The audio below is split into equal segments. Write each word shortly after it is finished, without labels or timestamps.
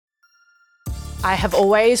I have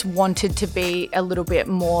always wanted to be a little bit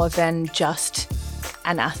more than just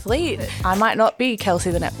an athlete. I might not be Kelsey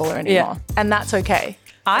the netballer anymore, and that's okay.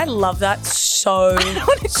 I love that so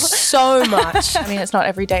much. I mean, it's not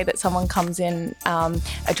every day that someone comes in,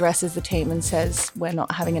 addresses the team and says, we're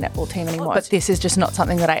not having a netball team anymore. But this is just not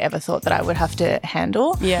something that I ever thought that I would have to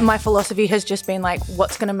handle. Yeah. My philosophy has just been like,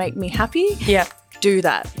 what's going to make me happy? Yeah. Do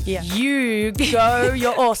that. Yeah. You go,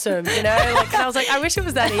 you're awesome, you know? Like, and I was like, I wish it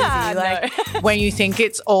was that easy. Like, when you think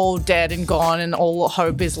it's all dead and gone and all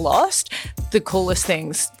hope is lost, the coolest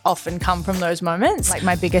things often come from those moments. Like,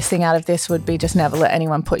 my biggest thing out of this would be just never let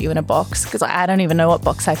anyone put you in a box, because I don't even know what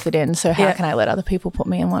box I fit in. So how can I let other people put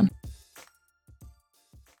me in one?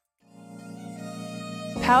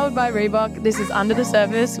 Powered by Reebok, this is Under the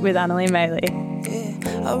Surface with Anneli Maley.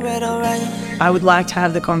 Alright. I would like to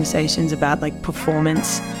have the conversations about like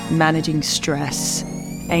performance, managing stress,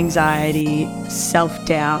 anxiety,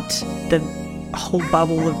 self-doubt, the whole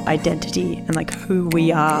bubble of identity and like who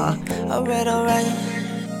we are. Alright.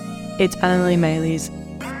 It's Anneli Maley's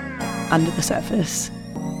Under the Surface.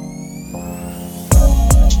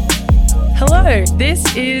 Hello,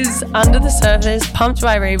 this is Under the Surface, pumped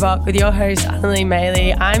by Reebok with your host, Anneli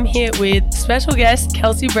Maley. I'm here with special guest,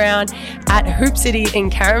 Kelsey Browne at Hoop City in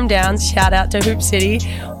Carrum Downs. Shout out to Hoop City.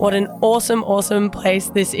 What an awesome place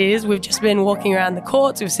this is. We've just been walking around the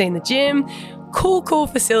courts. We've seen the gym. Cool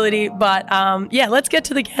facility. But let's get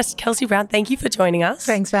to the guest. Kelsey Browne, thank you for joining us.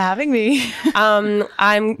 Thanks for having me.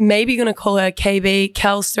 I'm maybe going to call her KB,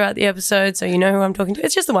 Kels, throughout the episode, so you know who I'm talking to.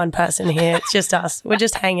 It's just the one person here. It's just us. We're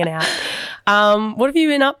just hanging out. What have you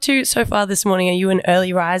been up to so far this morning? Are you an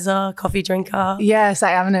early riser, coffee drinker? Yes,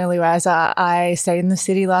 I am an early riser. I stayed in the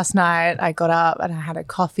city last night. I got up and I had a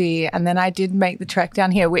coffee, and then I did make the trek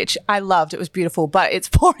down here, which I loved. It was beautiful, but it's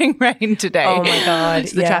pouring rain today. Oh my God.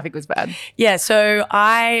 So the traffic was bad. Yeah, so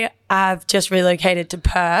I have just relocated to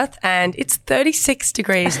Perth and it's 36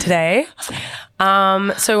 degrees today.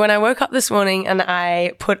 So when I woke up this morning and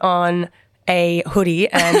I put on a hoodie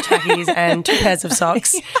and trackies and 2 pairs of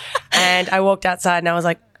socks and I walked outside and I was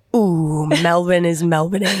like, ooh, Melbourne is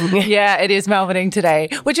Melbourning. Yeah, it is Melbourning today,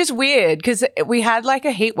 which is weird because we had like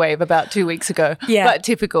a heat wave about 2 weeks ago. Yeah. But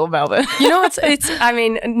typical Melbourne. You know, I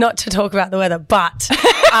mean, not to talk about the weather, but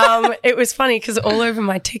it was funny because all over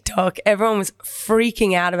my TikTok, everyone was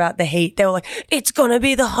freaking out about the heat. They were like, it's going to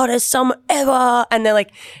be the hottest summer ever. And they're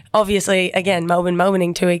like, obviously, again,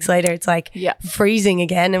 Melbourning 2 weeks later, it's like freezing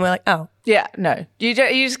again. And we're like, oh. Yeah, no. You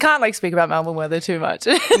just can't like speak about Melbourne weather too much.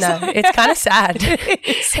 No, it's kind of sad.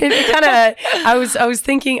 I was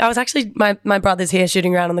thinking, I was actually, my brother's here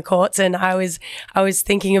shooting around on the courts and I was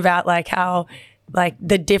thinking about like how like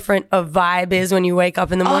the different a vibe is when you wake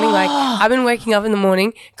up in the morning. Like I've been waking up in the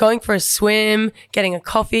morning, going for a swim, getting a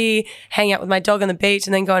coffee, hanging out with my dog on the beach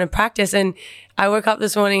and then going to practice. And I woke up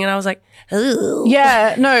this morning and I was like, ooh.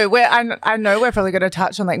 Yeah, no, I know we're probably going to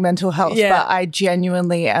touch on like mental health, but I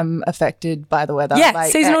genuinely am affected by the weather. Yeah,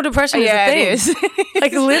 like, seasonal depression is a thing. It is.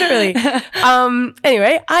 Like literally.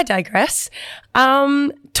 Anyway, I digress.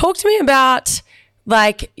 Talk to me about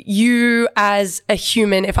like you as a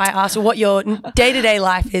human, if I ask what your day-to-day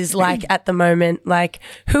life is like at the moment, like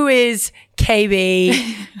who is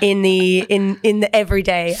KB in the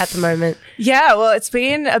everyday at the moment? Yeah, well, it's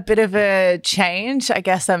been a bit of a change. I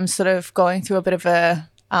guess I'm sort of going through a bit of a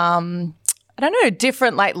I don't know,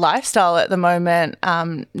 different like lifestyle at the moment.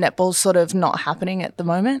 Netball's sort of not happening at the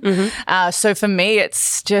moment. Mm-hmm. So for me,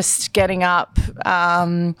 it's just getting up.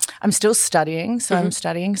 I'm still studying, so I'm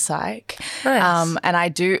studying psych. Nice. And I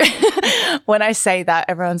do, when I say that,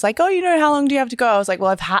 everyone's like, oh, you know, how long do you have to go? I was like,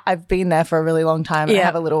 well, I've been there for a really long time. I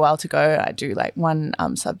have a little while to go. I do like one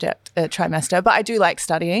subject a trimester, but I do like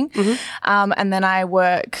studying. Mm-hmm. And then I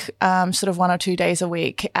work sort of 1 or 2 days a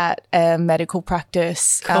week at a medical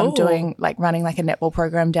practice, doing like running like a netball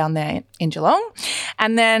program down there in Geelong.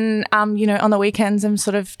 And then, you know, on the weekends, I'm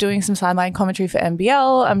sort of doing some sideline commentary for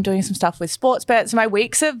NBL. I'm doing some stuff with sports bets. So my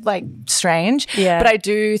weeks are like strange, but I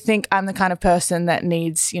do think I'm the kind of person that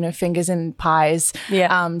needs, you know, fingers in pies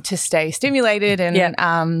to stay stimulated.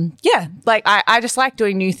 And like I just like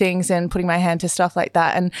doing new things and putting my hand to stuff like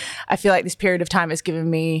that. And I feel like this period of time has given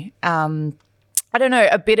me I don't know,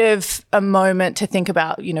 a bit of a moment to think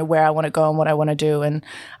about, you know, where I want to go and what I want to do, and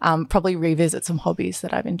probably revisit some hobbies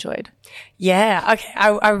that I've enjoyed. Yeah, okay.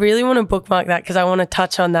 I really want to bookmark that because I want to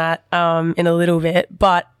touch on that in a little bit.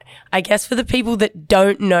 But I guess for the people that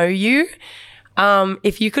don't know you,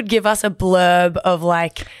 if you could give us a blurb of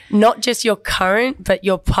like not just your current but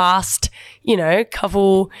your past, you know,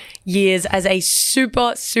 couple years as a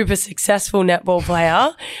super successful netball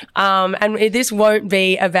player. And this won't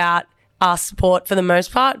be about our sport for the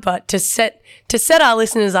most part, but to set our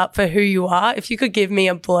listeners up for who you are, if you could give me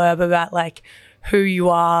a blurb about like who you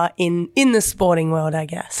are in the sporting world, I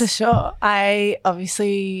guess. For sure. I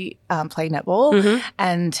obviously play netball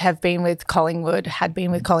and had been with Collingwood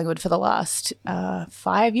for the last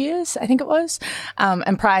 5 years, I think it was.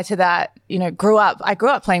 And prior to that, I grew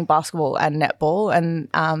up playing basketball and netball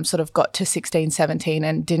and sort of got to 16, 17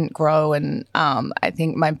 and didn't grow. And I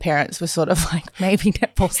think my parents were sort of like, maybe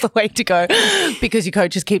netball's the way to go because your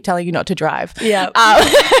coaches keep telling you not to drive. Yeah.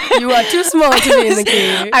 You are too small to be in the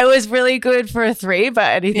queue. I was really good for a 3, but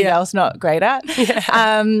anything else not great at. Yeah.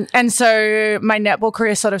 And so my netball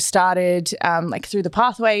career sort of started like through the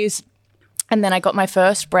pathways. And then I got my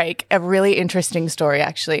first break. A really interesting story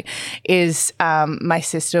actually is my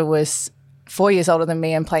sister was 4 years older than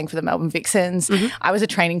me and playing for the Melbourne Vixens. I was a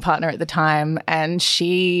training partner at the time and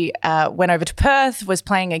she went over to Perth, was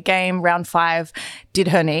playing a game, round 5, did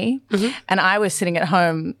her knee. And I was sitting at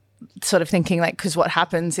home sort of thinking like, because what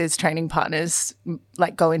happens is training partners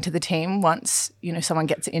like go into the team once, someone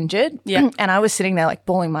gets injured. Yeah. And I was sitting there like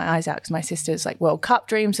bawling my eyes out because my sister's like World Cup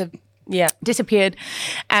dreams have disappeared.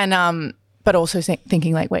 And, but also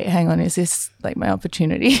thinking like, wait, hang on, is this like my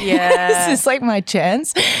opportunity? Yeah. Is this like my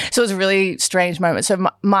chance? So it was a really strange moment. So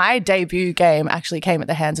my debut game actually came at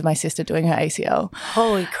the hands of my sister doing her ACL.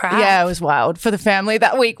 Holy crap. Yeah, it was wild. For the family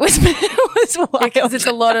that week was wild. Because it's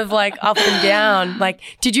a lot of like up and down. Like,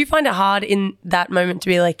 did you find it hard in that moment to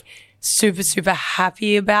be like super, super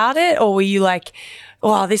happy about it? Or were you like,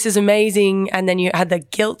 wow, this is amazing, and then you had the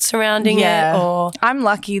guilt surrounding it? Or I'm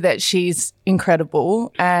lucky that she's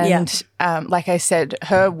incredible. And like I said,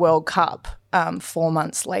 her World Cup 4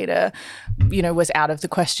 months later, was out of the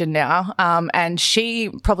question now. And she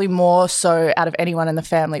probably more so out of anyone in the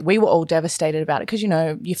family. We were all devastated about it because,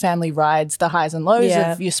 your family rides the highs and lows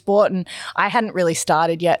of your sport. And I hadn't really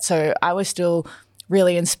started yet, so I was still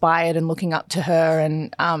really inspired and looking up to her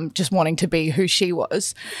and just wanting to be who she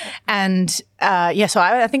was. And so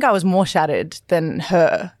I think I was more shattered than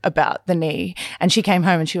her about the knee. And she came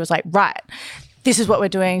home and she was like, right, this is what we're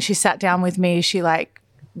doing. She sat down with me. She like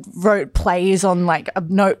wrote plays on like a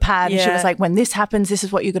notepad and she was like, when this happens, this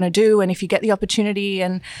is what you're going to do. And if you get the opportunity.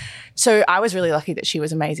 And so I was really lucky that she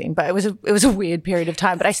was amazing, but it was a weird period of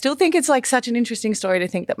time. But I still think it's like such an interesting story to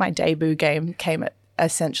think that my debut game came at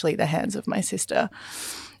essentially the hands of my sister.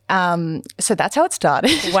 So that's how it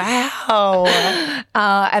started. Wow.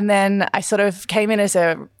 And then I sort of came in as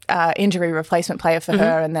a injury replacement player for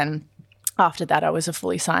her. And then after that, I was a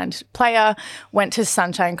fully signed player, went to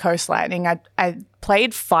Sunshine Coast Lightning. I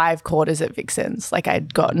played 5 quarters at Vixens. Like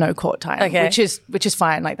I'd got no court time, which is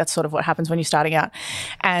fine. Like that's sort of what happens when you're starting out.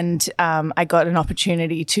 And I got an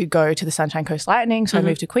opportunity to go to the Sunshine Coast Lightning. So I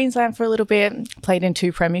moved to Queensland for a little bit, played in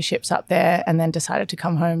 2 premierships up there, and then decided to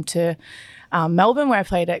come home to Melbourne, where I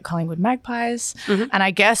played at Collingwood Magpies. And I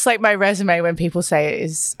guess like my resume when people say it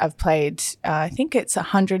is I've played, I think it's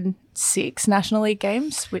 106 National League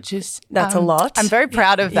games, which is... That's a lot. I'm very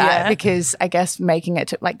proud of that because I guess making it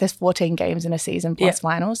to like there's 14 games in a season plus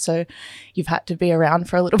finals. So you've had to be around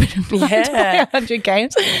for a little bit of time to play 100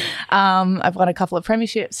 games. I've won a couple of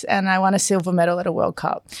premierships and I won a silver medal at a World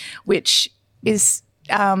Cup, which is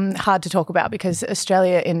hard to talk about because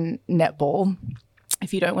Australia in netball,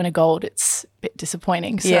 if you don't win a gold, it's a bit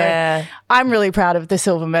disappointing. So I'm really proud of the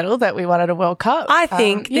silver medal that we won at a World Cup. I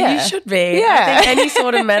think that you should be. Yeah. I think any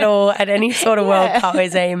sort of medal at any sort of World Cup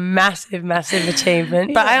is a massive, massive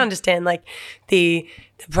achievement. But I understand like the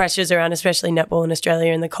pressures around especially netball in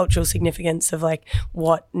Australia and the cultural significance of like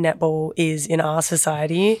what netball is in our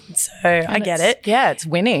society. So I get it. Yeah, it's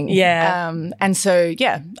winning. Yeah. And so,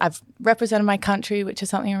 I've represented my country, which is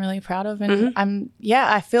something I'm really proud of. And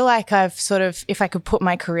I feel like I've sort of, if I could put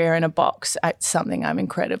my career in a box, it's something I'm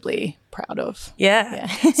incredibly proud of. Yeah.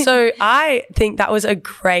 So I think that was a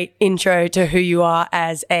great intro to who you are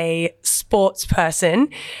as a sports person.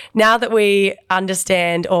 Now that we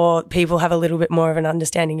understand, or people have a little bit more of an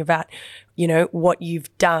understanding about, what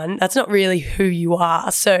you've done, that's not really who you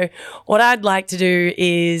are. So what I'd like to do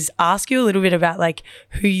is ask you a little bit about like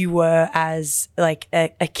who you were as like a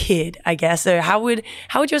kid, I guess. So how would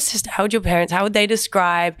your sister, how would your parents, how would they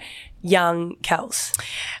describe young Kels?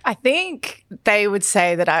 I think they would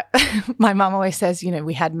say that my mum always says,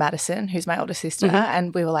 we had Madison, who's my older sister,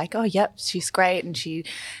 and we were like, oh, yep, she's great, and she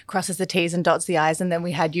crosses the T's and dots the I's, and then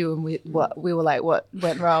we had you, and we were like, what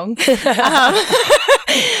went wrong?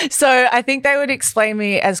 So I think they would explain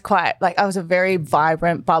me as quite, like, I was a very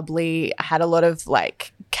vibrant, bubbly, I had a lot of,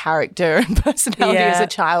 like, character and personality as a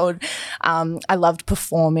child. I loved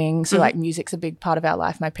performing. So like music's a big part of our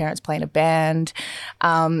life. My parents play in a band.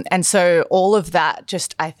 And so all of that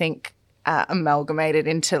just, I think, amalgamated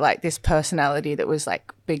into like this personality that was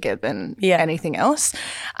like bigger than anything else.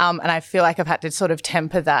 And I feel like I've had to sort of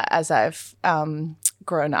temper that as I've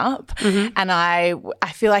grown up. And I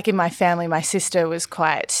feel like in my family, my sister was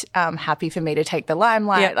quite happy for me to take the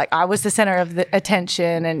limelight. Like I was the center of the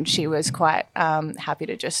attention, and she was quite happy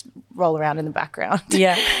to just roll around in the background.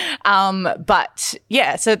 But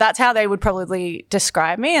yeah, so that's how they would probably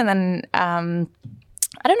describe me. And then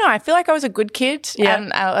I don't know, I feel like I was a good kid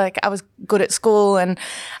and I was good at school, and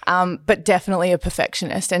but definitely a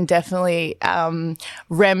perfectionist, and definitely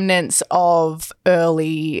remnants of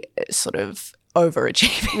early sort of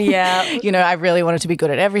overachieving. You know, I really wanted to be good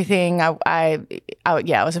at everything. I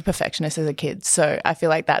was a perfectionist as a kid. So I feel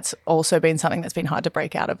like that's also been something that's been hard to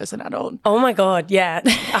break out of as an adult. Oh my God. Yeah.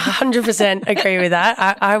 100% agree with that.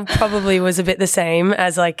 I probably was a bit the same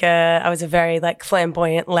as like I was a very like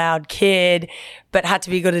flamboyant, loud kid, but had to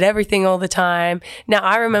be good at everything all the time. Now,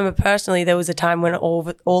 I remember personally there was a time when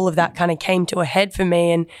all of that kind of came to a head for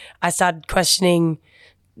me, and I started questioning,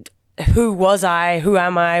 who was I? Who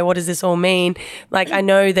am I? What does this all mean? Like, I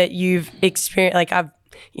know that you've experienced, like I've,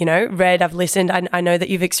 you know, read, I've listened. I know that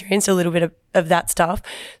you've experienced a little bit of that stuff.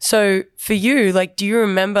 So for you, like, do you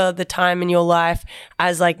remember the time in your life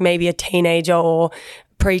as like maybe a teenager or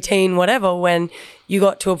preteen, whatever, when you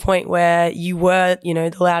got to a point where you were, you know,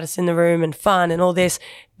 the loudest in the room and fun and all this,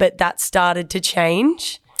 but that started to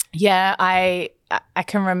change? Yeah, I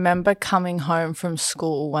can remember coming home from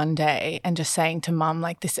school one day and just saying to mum,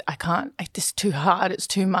 like, this is too hard, it's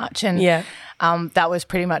too much. And that was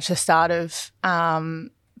pretty much the start of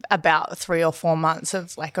about 3 or 4 months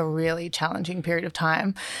of like a really challenging period of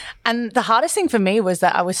time. And the hardest thing for me was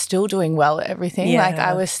that I was still doing well at everything. Like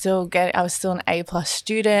I was still an A+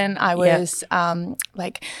 student. I was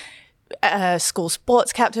like a school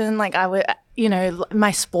sports captain. Like I would, you know,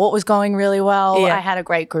 my sport was going really well. I had a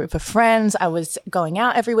great group of friends. I was going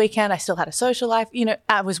out every weekend. I still had a social life. You know,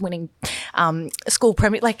 I was winning school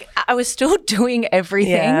premier. Like I was still doing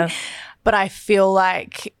everything. But I feel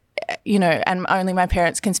like, you know, and only my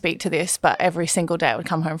parents can speak to this, but every single day I would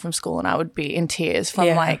come home from school and I would be in tears from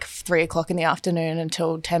like 3 o'clock in the afternoon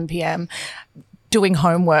until 10 p.m. doing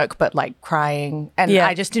homework, but like crying. And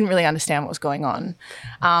I just didn't really understand what was going on.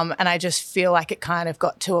 And I just feel like it kind of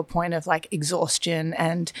got to a point of like exhaustion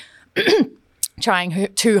and trying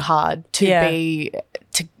too hard to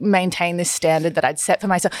maintain this standard that I'd set for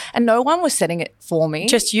myself. And no one was setting it for me.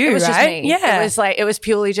 Just you, it was right? Just me. Yeah. It was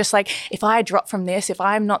purely just like, if I drop from this, if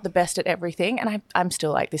I'm not the best at everything, and I'm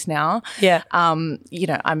still like this now. You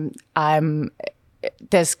know, I'm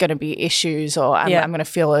there's going to be issues, or I'm going to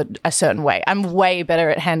feel a certain way. I'm way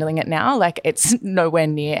better at handling it now. Like it's nowhere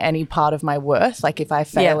near any part of my worth. Like if I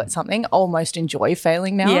fail at something, almost enjoy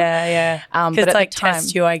failing now. Because it's like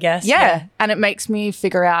tests you, I guess. And it makes me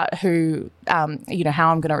figure out who, you know,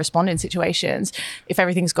 how I'm going to respond in situations. If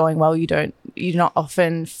everything's going well, you're not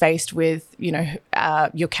often faced with, you know,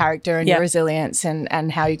 your character and your resilience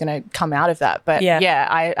and how you're going to come out of that. But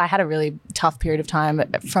I had a really tough period of time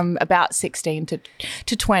from about 16 to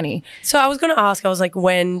 20. So I was going to ask, I was like,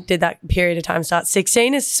 when did that period of time start?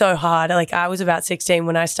 16 is so hard. Like I was about 16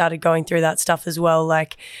 when I started going through that stuff as well.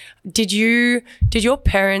 Like, did your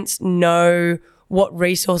parents know what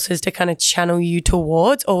resources to kind of channel you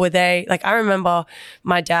towards, or were they like, I remember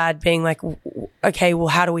my dad being like, okay, well,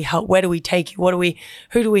 how do we help? Where do we take you?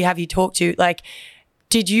 Who do we have you talk to? Like,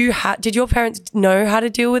 did your parents know how to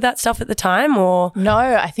deal with that stuff at the time, or? No,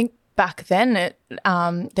 I think back then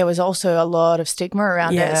there was also a lot of stigma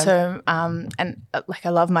around it. So and like I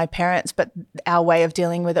love my parents, but our way of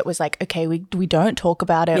dealing with it was like, okay, we don't talk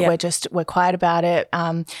about it. We're quiet about it.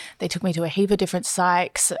 They took me to a heap of different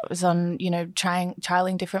psychs. I was on, you know,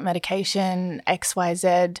 trialing different medication,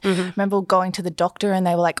 XYZ. Remember going to the doctor and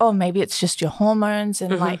they were like, oh, maybe it's just your hormones,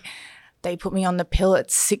 and like they put me on the pill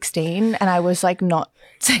at 16 and I was like not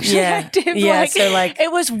sexually active. So like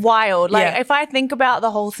it was wild. Like if I think about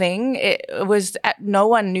the whole thing, it was no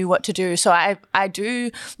one knew what to do. So I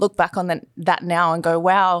do look back on that now and go,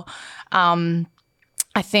 wow,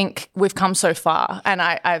 I think we've come so far,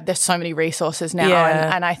 and there's so many resources now,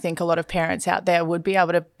 and I think a lot of parents out there would be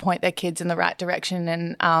able to point their kids in the right direction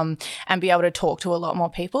and be able to talk to a lot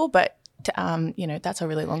more people. But you know, that's a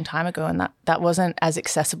really long time ago, and that wasn't as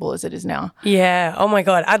accessible as it is now. Yeah. Oh my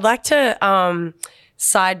God. I'd like to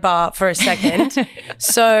sidebar for a second.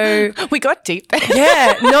 So we got deep there.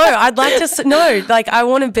 I'd like to I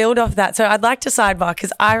want to build off that. So I'd like to sidebar,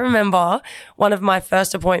 because I remember one of my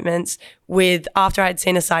first appointments after I had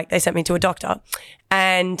seen a psych, they sent me to a doctor,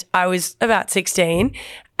 and I was about 16,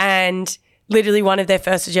 and literally one of their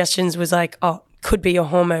first suggestions was like, oh, could be your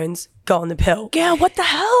hormones. go on the pill. Yeah, what the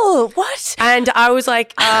hell? What? And I was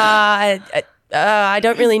like, I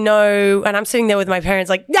don't really know. And I'm sitting there with my parents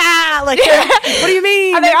like, what do you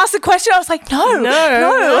mean? And they asked the question. I was like, no.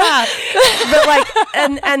 But like,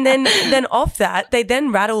 and then off that, they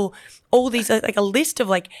then rattle all these, like a list of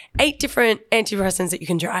like 8 different antidepressants that you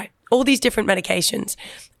can try, all these different medications.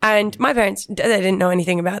 And my parents, they didn't know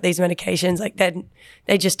anything about these medications. Like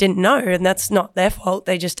they just didn't know, and that's not their fault.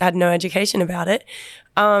 They just had no education about it.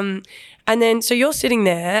 And then, so you're sitting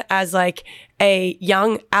there as like a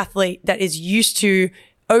young athlete that is used to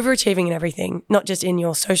overachieving in everything, not just in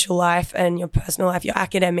your social life and your personal life, your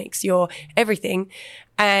academics, your everything.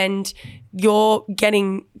 And you're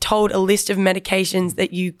getting told a list of medications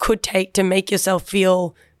that you could take to make yourself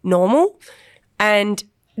feel normal. And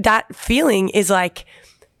that feeling is like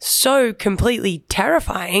so completely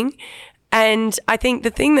terrifying. And I think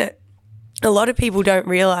the thing that a lot of people don't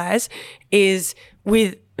realize is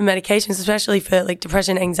with medications, especially for like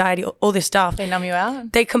depression, anxiety, all this stuff, they numb you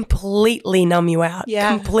out. They completely numb you out.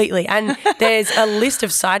 Yeah. Completely. And there's a list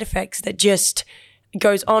of side effects that just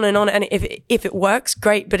goes on. And if it works,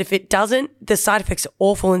 great. But if it doesn't, the side effects are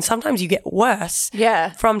awful. And sometimes you get worse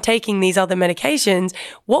from taking these other medications.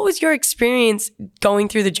 What was your experience going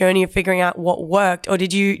through the journey of figuring out what worked? Or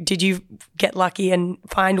did you get lucky and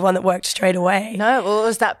find one that worked straight away? No, well, it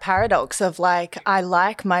was that paradox of like, I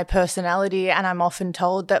like my personality, and I'm often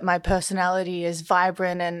told that my personality is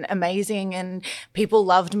vibrant and amazing, and people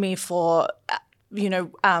loved me for,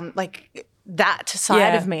 like that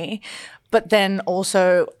side of me. But then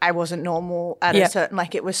also I wasn't normal at a certain,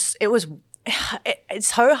 like it's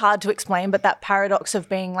so hard to explain, but that paradox of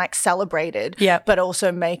being like celebrated, but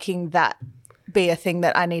also making that be a thing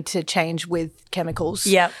that I need to change with chemicals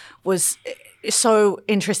was so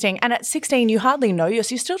interesting. And at 16, you hardly know you're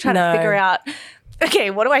still trying to figure out,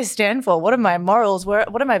 okay, what do I stand for? What are my morals?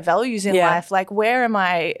 What are my values in life? Like, where am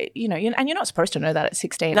I, and you're not supposed to know that at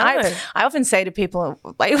 16. No. I often say to people,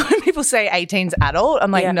 like when people say 18's adult,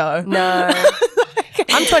 I'm like, no.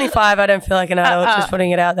 I'm 25. I don't feel like an adult, just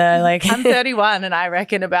putting it out there. Like I'm 31, and I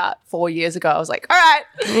reckon about 4 years ago, I was like, all right,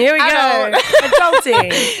 here we go.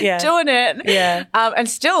 Adulting. Doing it. Yeah. And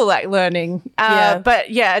still like learning.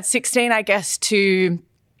 But yeah, at 16, I guess to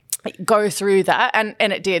go through that, and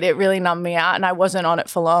it really numbed me out, and I wasn't on it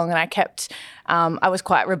for long, and I kept I was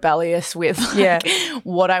quite rebellious with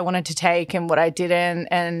what I wanted to take and what I didn't,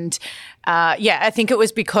 and I think it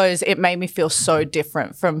was because it made me feel so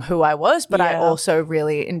different from who I was, but I also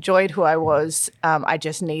really enjoyed who I was. I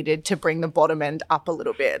just needed to bring the bottom end up a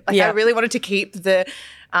little bit. Like I really wanted to keep the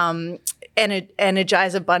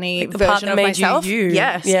Energizer Bunny like the version of myself.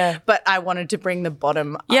 Yes. Yeah. But I wanted to bring the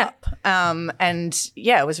bottom up.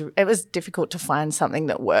 It was difficult to find something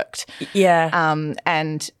that worked. Yeah.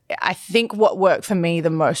 And I think what worked for me the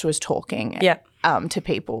most was talking. To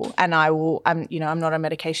people. And I'm not on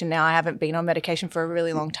medication now. I haven't been on medication for a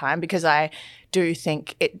really long time because I do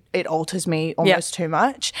think it alters me almost too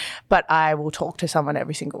much, but I will talk to someone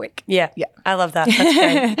every single week. Yeah. I love that. That's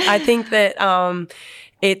great. I think that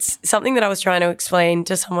it's something that I was trying to explain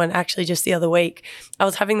to someone actually just the other week. I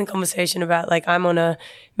was having the conversation about like I'm on a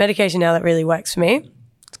medication now that really works for me.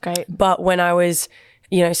 It's great. But when I was,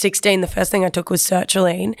 16, the first thing I took was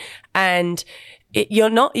sertraline, and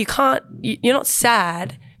you're not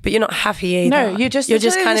sad, but you're not happy either. No, you're just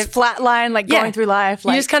kind of flatline, like going through life.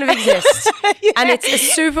 Like. You just kind of exist. And it's a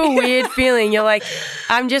super weird feeling. You're like,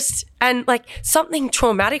 and like something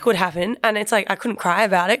traumatic would happen, and it's like I couldn't cry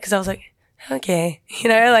about it because I was like, okay,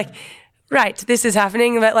 right, this is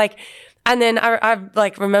happening. But like, and then I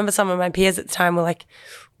like remember some of my peers at the time were like,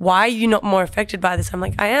 why are you not more affected by this? I'm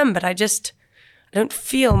like, I am, but I don't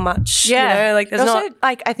feel much. Like there's also, not.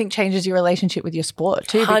 Like I think changes your relationship with your sport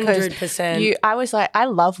too. 100%. I was like, I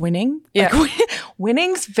love winning. Yeah, like,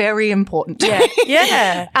 winning's very important. To me.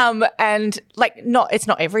 Yeah. And like it's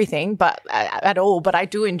not everything, but at all. But I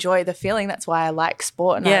do enjoy the feeling. That's why I like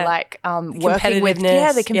sport, and I like working with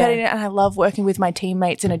the competitive. And I love working with my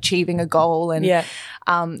teammates and achieving a goal.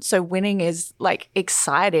 And so winning is like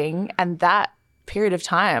exciting, and that period of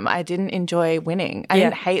time I didn't enjoy winning. I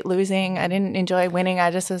didn't hate losing. I didn't enjoy winning.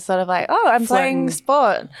 I just was sort of like, I'm playing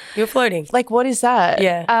sport. You're floating. Like, what is that?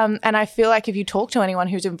 Yeah. And I feel like if you talk to anyone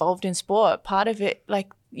who's involved in sport, part of it,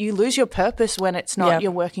 like you lose your purpose when it's not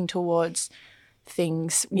you're working towards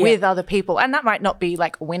things with other people. And that might not be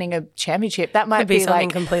like winning a championship. That might be something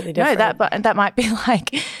like completely different. No, that might be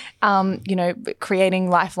like creating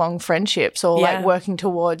lifelong friendships or like working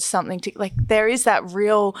towards something like there is that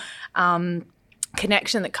real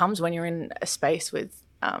connection that comes when you're in a space with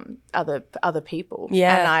other people.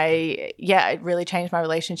 Yeah. And it really changed my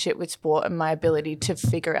relationship with sport and my ability to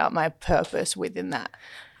figure out my purpose within that.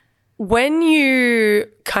 When you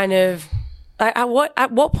kind of, at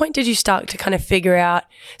what point did you start to kind of figure out,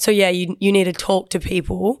 so yeah, you need to talk to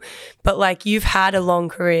people, but like you've had a long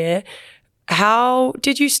career. How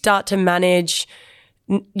did you start to manage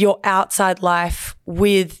your outside life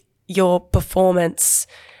with your performance?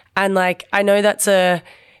 And like, I know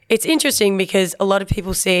it's interesting because a lot of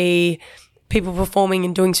people see people performing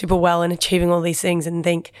and doing super well and achieving all these things and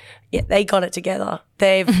think, yeah, they got it together.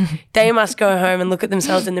 They must go home and look at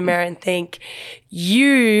themselves in the mirror and think,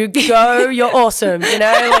 you go, you're awesome, you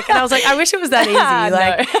know? Like, and I was like, I wish it was that easy.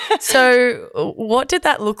 Like, so what did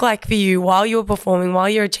that look like for you while you were performing, while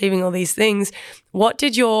you're achieving all these things? What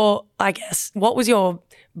was your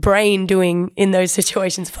brain doing in those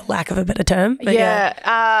situations, for lack of a better term? But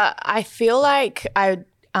I feel like I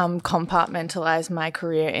compartmentalize my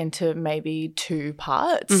career into maybe two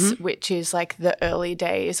parts, which is like the early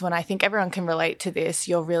days when I think everyone can relate to this.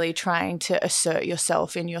 You're really trying to assert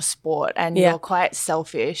yourself in your sport and you're quite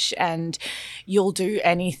selfish and you'll do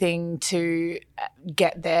anything to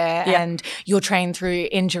get there and you'll train through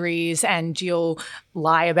injuries and you'll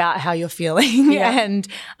lie about how you're feeling and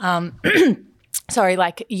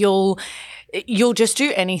you'll just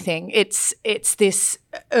do anything. It's this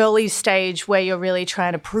early stage where you're really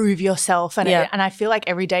trying to prove yourself, and I feel like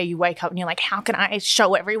every day you wake up and you're like, how can I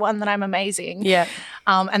show everyone that I'm amazing?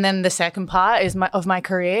 And then the second part of my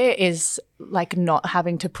career is like not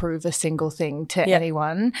having to prove a single thing to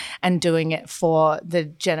anyone and doing it for the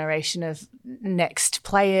generation of next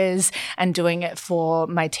players and doing it for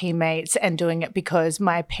my teammates and doing it because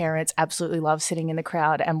my parents absolutely love sitting in the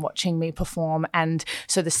crowd and watching me perform. And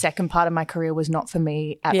so the second part of my career was not for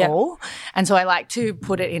me at all. And so I like to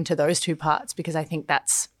put it into those two parts because I think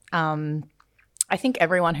that's I think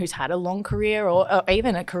everyone who's had a long career or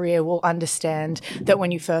even a career will understand that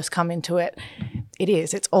when you first come into it,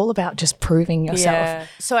 it's all about just proving yourself.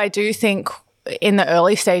 So I do think in the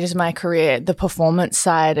early stages of my career, the performance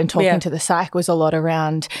side and talking to the psych was a lot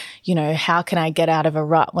around, you know, how can I get out of a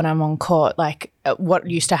rut when I'm on court? Like what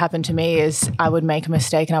used to happen to me is I would make a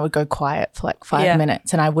mistake and I would go quiet for like 5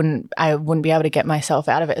 minutes and I wouldn't be able to get myself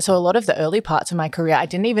out of it. So a lot of the early parts of my career, I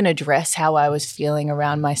didn't even address how I was feeling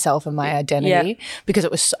around myself and my identity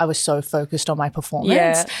because I was so focused on my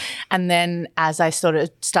performance. And then as I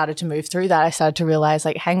started to move through that, I started to realize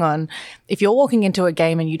like, hang on, if you're walking into a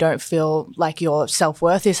game and you don't feel like your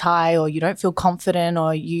self-worth is high or you don't feel confident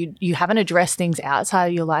or you haven't addressed things outside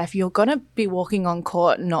of your life, you're going to be walking on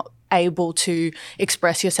court not able to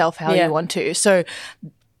express yourself how you want to. So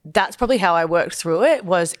that's probably how I worked through it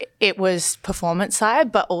was performance side,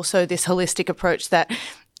 but also this holistic approach that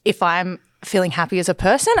if I'm feeling happy as a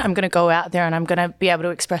person, I'm going to go out there and I'm going to be able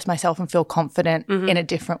to express myself and feel confident in a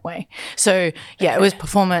different way. So it was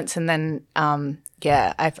performance. And then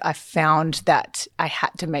I found that I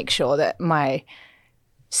had to make sure that my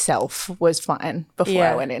self was fine before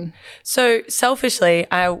I went in. So selfishly,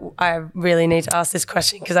 I really need to ask this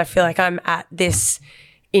question because I feel like I'm at this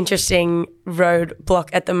interesting roadblock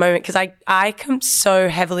at the moment because I can so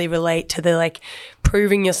heavily relate to the like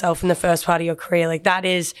proving yourself in the first part of your career. Like that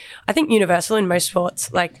is, I think, universal in most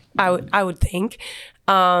sports. Like I would think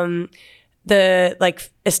the like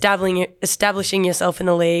establishing yourself in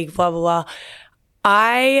the league, blah blah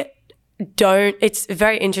blah. It's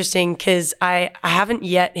very interesting because I haven't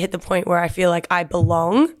yet hit the point where I feel like I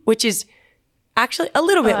belong, which is actually a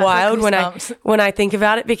little bit wild when I think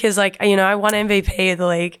about it because like, you know, I won MVP of the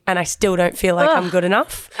league and I still don't feel like I'm good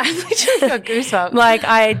enough. I literally got goosebumps. Like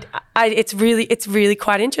it's really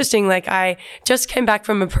quite interesting. Like I just came back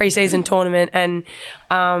from a preseason tournament and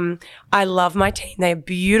I love my team. They're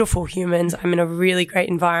beautiful humans. I'm in a really great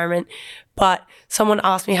environment. But someone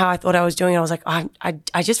asked me how I thought I was doing. And I was like,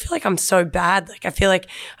 I just feel like I'm so bad. Like I feel like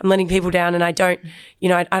I'm letting people down and I don't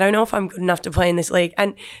know if I'm good enough to play in this league.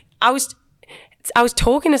 And I was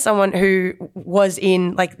talking to someone who was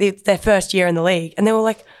in like their first year in the league and they were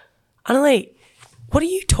like, Anneli, what are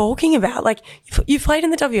you talking about? Like you played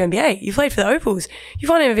in the WNBA, you played for the Opals, you've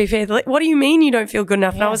won MVP. Like, what do you mean you don't feel good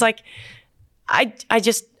enough? And I was like, I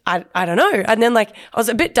don't know. And then like I was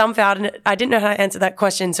a bit dumbfounded and I didn't know how to answer that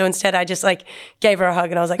question. So instead I just like gave her a hug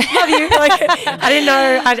and I was like, love you. Like I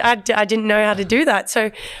didn't know how to do that. So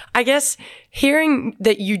I guess hearing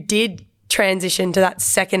that you did transition to that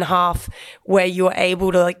second half where you were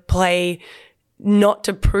able to like play not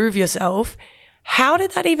to prove yourself, How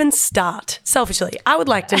did that even start? Selfishly, I would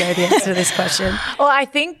like to know the answer to this question. Well, I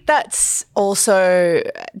think that's also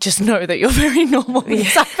just know that you're very normal.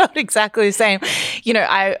 Because I felt exactly the same. You know,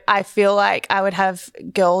 I feel like I would have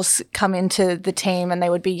girls come into the team and they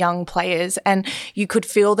would be young players and you could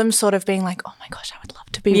feel them sort of being like, oh my gosh, I would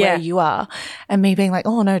love to be where you are. And me being like,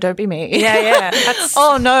 oh no, don't be me. Yeah.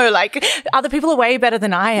 Oh no, like other people are way better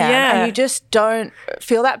than I am. Yeah. And you just don't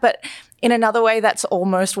feel that. But in another way, that's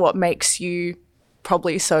almost what makes you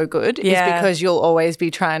probably so good is because you'll always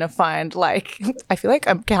be trying to find like, I feel like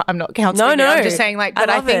I'm not counseling. No, I'm just saying like, but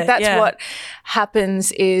I think that's what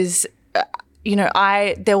happens is, you know,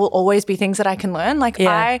 there will always be things that I can learn. Like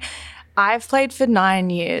I've played for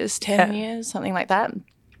 9 years, 10 years, something like that.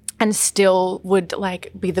 And still would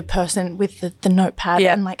like be the person with the notepad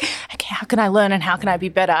and like, okay, how can I learn and how can I be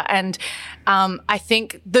better? And I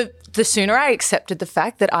think the sooner I accepted the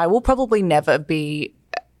fact that I will probably never be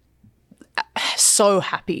so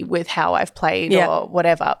happy with how I've played or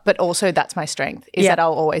whatever, but also that's my strength is that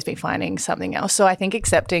I'll always be finding something else. So I think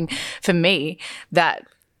accepting for me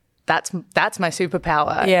that's my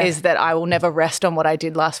superpower is that I will never rest on what I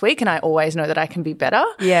did last week and I always know that I can be better.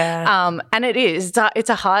 Yeah. And it's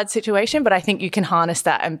a hard situation, but I think you can harness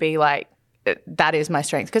that and be like, that is my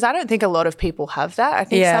strength. Because I don't think a lot of people have that. I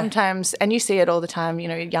think sometimes, and you see it all the time, you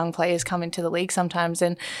know, young players come into the league sometimes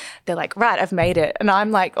and they're like, right, I've made it. And I'm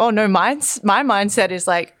like, oh no, my mindset is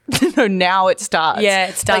like, no, now it starts. Yeah,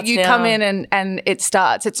 it starts. Like you come in and it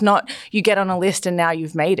starts. It's not you get on a list and now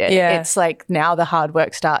you've made it. Yeah. It's like now the hard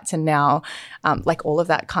work starts and now like all of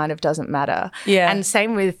that kind of doesn't matter. Yeah. And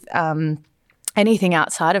same with anything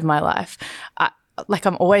outside of my life. Like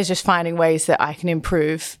I'm always just finding ways that I can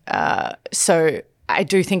improve. So I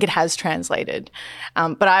do think it has translated.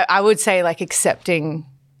 But I would say like accepting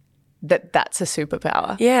that's a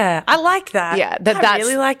superpower. Yeah, I like that. Yeah, I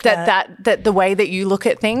really like that. That the way that you look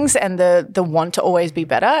at things and the want to always be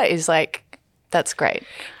better is like, that's great.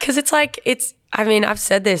 Because it's like, I mean, I've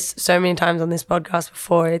said this so many times on this podcast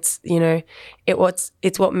before. It's, you know,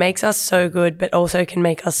 it's what makes us so good, but also can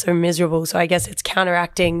make us so miserable. So I guess it's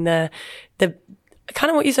counteracting the kind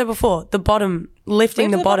of what you said before,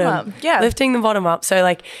 lifting the bottom up. So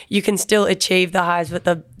like you can still achieve the highs, but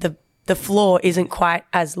the floor isn't quite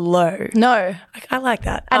as low. No. I like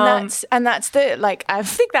that. And that's the, like, I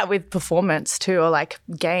think that with performance too, or like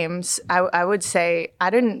games, I would say I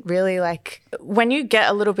didn't really like, when you get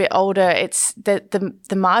a little bit older, it's the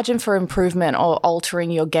margin for improvement or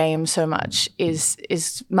altering your game so much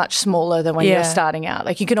is much smaller than when you're starting out.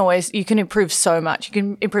 Like you can improve so much. You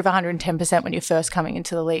can improve 110% when you're first coming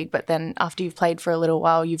into the league, but then after you've played for a little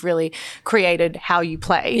while, you've really created how you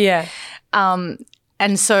play. Yeah.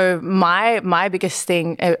 And so my biggest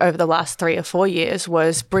thing over the last 3 or 4 years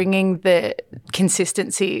was bringing the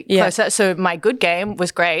consistency closer. So my good game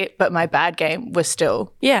was great, but my bad game was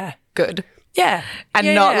still good. Yeah.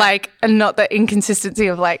 And not the inconsistency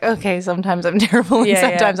of like, okay, sometimes I'm terrible and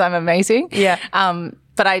sometimes I'm amazing. Yeah.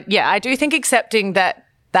 But I do think accepting that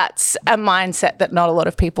that's a mindset that not a lot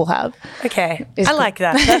of people have. Okay. I like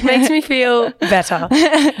that. That makes me feel better.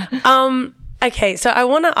 Okay, so I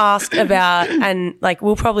want to ask about, and like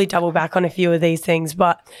we'll probably double back on a few of these things,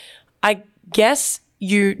 but I guess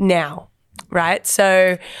you now, right?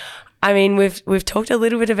 So, I mean, we've talked a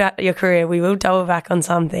little bit about your career. We will double back on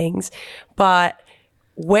some things, but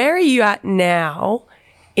where are you at now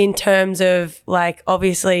in terms of like,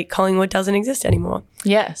 obviously Collingwood doesn't exist anymore.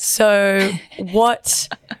 Yes. So what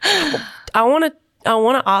I want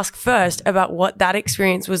to ask first about what that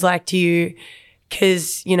experience was like to you.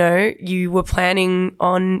 Because, you know, you were planning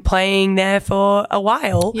on playing there for a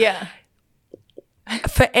while. Yeah.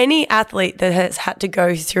 For any athlete that has had to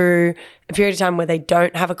go through a period of time where they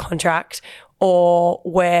don't have a contract or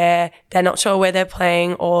where they're not sure where they're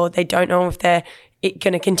playing or they don't know if they're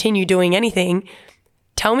going to continue doing anything,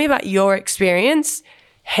 tell me about your experience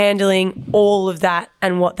handling all of that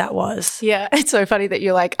and what that was. Yeah, it's so funny that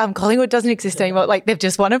you're like, Collingwood doesn't exist anymore. Like they've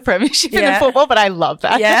just won a premiership in the football, but I love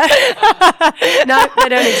that. Yeah. No, they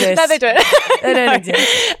don't exist. No, they don't. They don't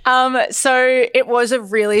exist. So it was a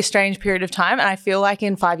really strange period of time. And I feel like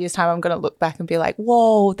in 5 years' time, I'm going to look back and be like,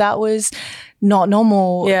 whoa, that was not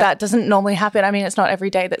normal. Yeah. That doesn't normally happen. I mean, it's not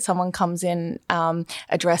every day that someone comes in,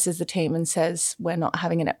 addresses the team and says, we're not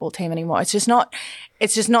having a netball team anymore. It's just not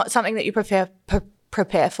something that you prepare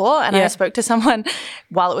for. And I spoke to someone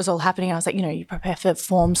while it was all happening. I was like, you know, you prepare for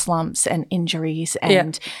form slumps and injuries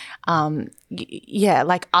and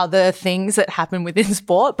like other things that happen within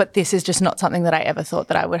sport, but this is just not something that I ever thought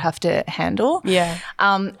that I would have to handle. Yeah.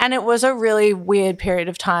 And it was a really weird period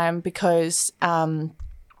of time because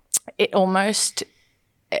it almost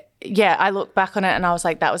I look back on it and I was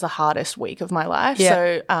like, that was the hardest week of my life.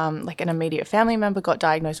 So like an immediate family member got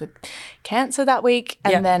diagnosed with cancer that week.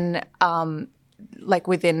 And then like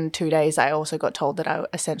within 2 days, I also got told that I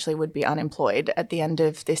essentially would be unemployed at the end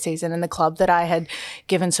of this season. And the club that I had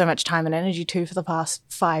given so much time and energy to for the past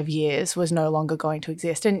 5 years was no longer going to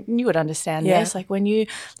exist. And you would understand this, like when you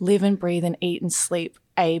live and breathe and eat and sleep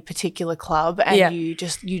a particular club and you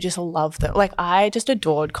just love them. Like I just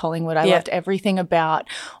adored Collingwood. I loved everything about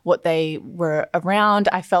what they were around.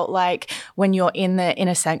 I felt like when you're in the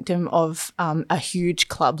inner sanctum of a huge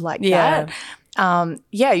club like that,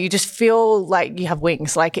 you just feel like you have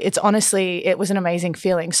wings. Like it was an amazing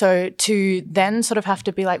feeling. So to then sort of have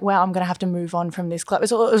to be like, wow, I'm going to have to move on from this club.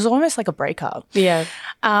 It was almost like a breakup. Yeah.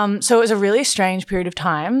 So it was a really strange period of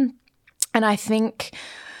time. And I think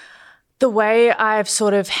the way I've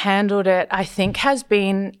sort of handled it, I think has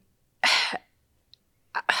been,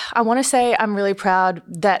 I want to say I'm really proud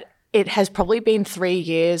that it has probably been 3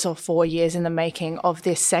 years or 4 years in the making of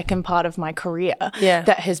this second part of my career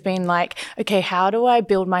that has been like, okay, how do I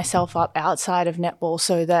build myself up outside of netball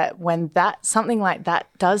so that when something like that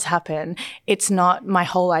does happen, it's not my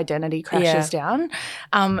whole identity crashes down.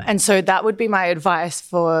 And so that would be my advice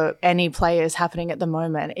for any players happening at the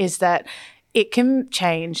moment is that it can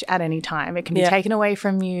change at any time. It can be taken away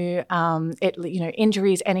from you.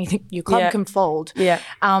 Injuries, anything, your club can fold.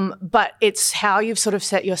 But it's how you've sort of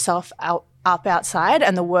set yourself up outside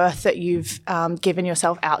and the worth that you've given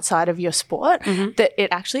yourself outside of your sport, that it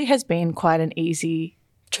actually has been quite an easy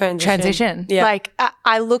transition. Like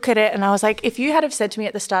I look at it and I was like, if you had have said to me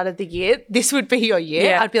at the start of the year, this would be your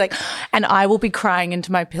year, I'd be like, and I will be crying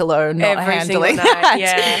into my pillow, not every handling single night.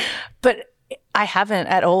 that. But I haven't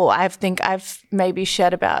at all. I think I've maybe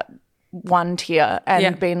shed about one tear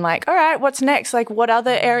and been like, all right, what's next? Like what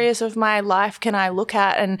other areas of my life can I look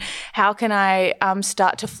at and how can I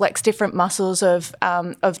start to flex different muscles of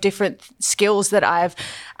different skills that I've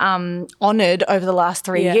honoured over the last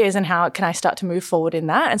 3 years and how can I start to move forward in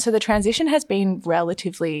that? And so the transition has been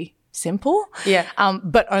relatively simple,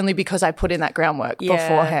 but only because I put in that groundwork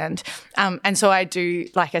beforehand. And so I do,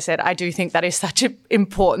 like I said, I do think that is such an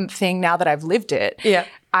important thing now that I've lived it.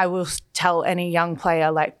 I will tell any young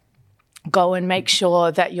player, like, go and make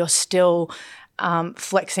sure that you're still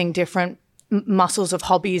flexing different muscles of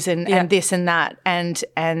hobbies and this and that and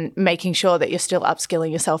making sure that you're still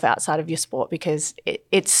upskilling yourself outside of your sport because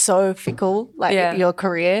it's so fickle, like your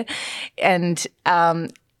career. And I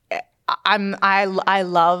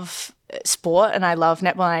love sport and I love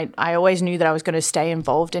netball. I always knew that I was going to stay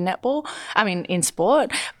involved in netball. I mean, in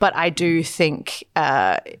sport. But I do think,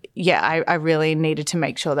 I really needed to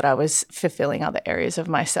make sure that I was fulfilling other areas of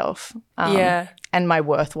myself. And my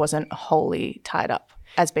worth wasn't wholly tied up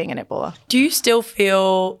as being a netballer. Do you still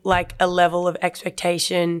feel like a level of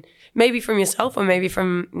expectation, maybe from yourself or maybe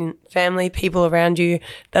from family, people around you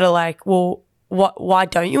that are like, well, why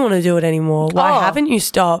don't you want to do it anymore? Why haven't you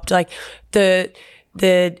stopped? Like the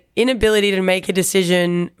inability to make a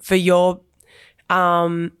decision for your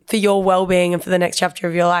well-being and for the next chapter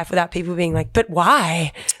of your life without people being like, but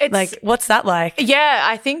why? Like, what's that like? Yeah,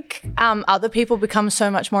 I think other people become so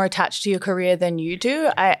much more attached to your career than you do.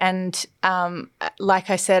 Like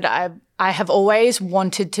I said, I have always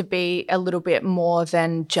wanted to be a little bit more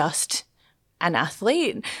than just an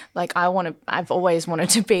athlete. Like I've always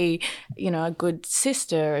wanted to be, a good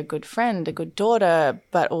sister, a good friend, a good daughter,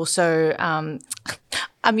 but also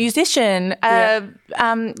a musician,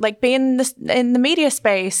 like be in the media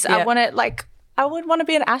space. I would want to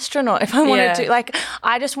be an astronaut if I wanted to. Like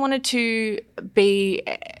I just wanted to be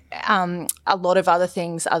a lot of other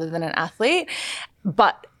things other than an athlete.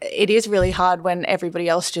 But it is really hard when everybody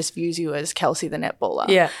else just views you as Kelsey the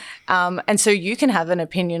netballer. And so you can have an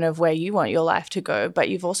opinion of where you want your life to go, but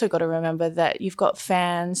you've also got to remember that you've got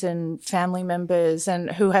fans and family members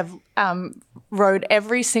and who have rode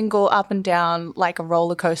every single up and down like a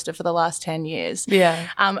roller coaster for the last 10 years.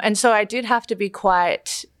 And so I did have to be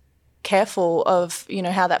quite careful of,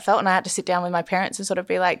 how that felt. And I had to sit down with my parents and sort of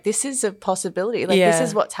be like, this is a possibility. Like this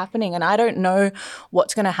is what's happening. And I don't know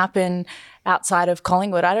what's going to happen outside of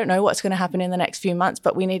Collingwood. I don't know what's going to happen in the next few months,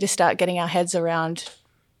 but we need to start getting our heads around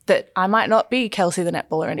that I might not be Kelsey the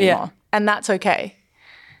netballer anymore. And that's okay.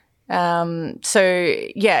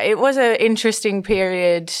 It was an interesting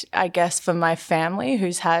period, I guess, for my family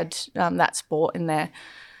who's had that sport in their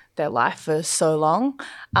life for so long.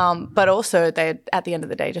 But also they, at the end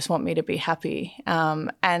of the day, just want me to be happy.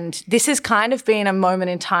 And this has kind of been a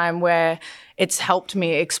moment in time where it's helped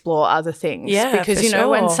me explore other things. Because,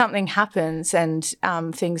 when something happens and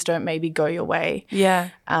things don't maybe go your way,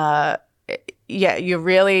 you're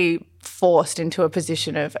really forced into a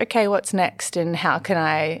position of, okay, what's next and how can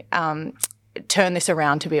I turn this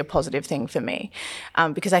around to be a positive thing for me?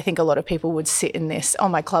 Because I think a lot of people would sit in this, oh,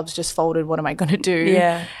 my club's just folded, what am I going to do?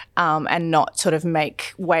 Yeah. And not sort of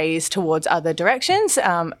make ways towards other directions.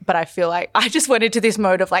 But I feel like I just went into this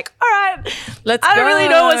mode of like, all right, I don't really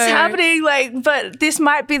know what's happening, like, but this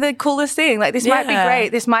might be the coolest thing. Like, this might be great.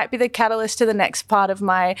 This might be the catalyst to the next part of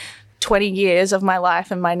my 20 years of my life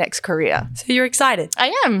and my next career. So you're excited?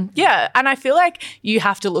 I am, yeah. And I feel like you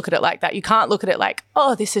have to look at it like that. You can't look at it like,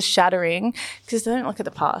 oh, this is shattering, because don't look at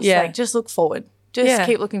the past. Yeah. Like, just look forward. Just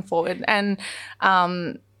keep looking forward. And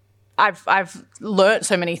I've learnt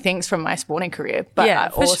so many things from my sporting career, but I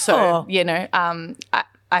also, you know,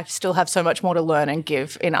 I still have so much more to learn and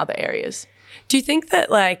give in other areas. Do you think that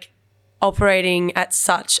like operating at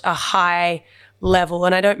such a high level,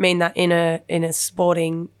 and I don't mean that in a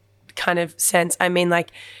sporting kind of sense, I mean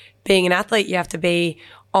like being an athlete, you have to be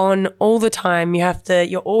on all the time.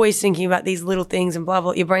 You're always thinking about these little things and blah,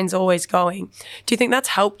 blah, your brain's always going. Do you think that's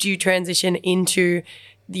helped you transition into,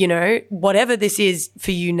 you know, whatever this is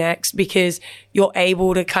for you next, because you're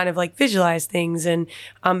able to kind of like visualize things and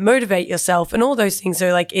motivate yourself and all those things?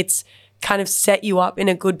 So like it's kind of set you up in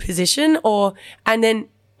a good position? And then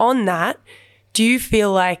on that, do you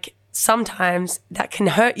feel like sometimes that can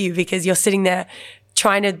hurt you because you're sitting there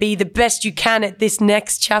trying to be the best you can at this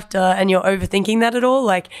next chapter and you're overthinking that at all?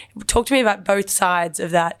 Like, talk to me about both sides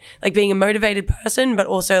of that, like being a motivated person, but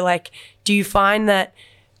also like, do you find that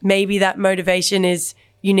maybe that motivation is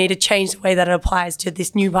you need to change the way that it applies to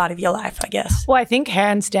this new part of your life, I guess? Well, I think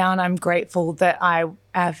hands down, I'm grateful that I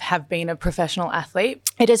have been a professional athlete.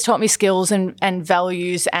 It has taught me skills and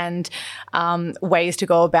values and ways to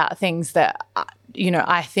go about things that, you know,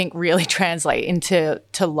 I think really translate into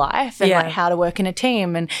life and like how to work in a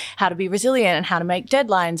team and how to be resilient and how to make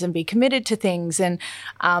deadlines and be committed to things. And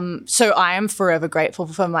so I am forever grateful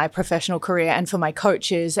for my professional career and for my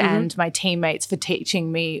coaches and my teammates for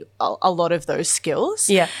teaching me a lot of those skills.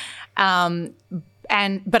 Yeah.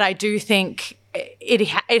 But I do think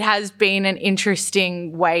it has been an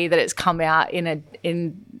interesting way that it's come out in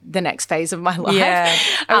the next phase of my life. Yeah.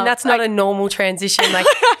 I mean, that's not a normal transition. Like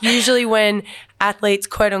usually when athletes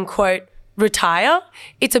quote unquote retire,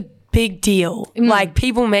 it's a big deal. Like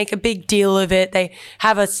people make a big deal of it. They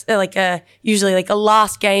have usually a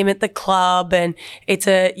last game at the club, and it's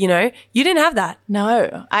you didn't have that.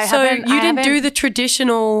 No, you didn't do the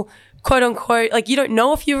traditional quote unquote, like you don't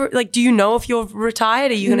know if you're like, do you know if you're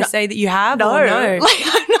retired? Are you going to say that you have? No. Or no? Like,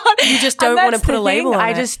 I'm not. You just don't want to put a label on it.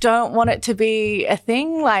 I just don't want it to be a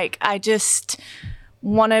thing. Like I just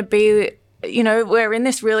want to be, we're in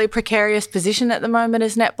this really precarious position at the moment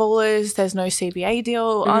as netballers. There's no CBA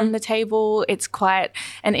deal on the table. It's quite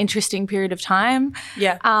an interesting period of time.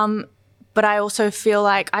 Yeah. But I also feel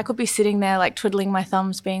like I could be sitting there like twiddling my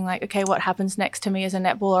thumbs being like, okay, what happens next to me as a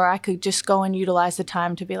netballer? Or I could just go and utilize the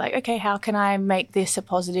time to be like, okay, how can I make this a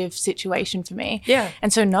positive situation for me? Yeah.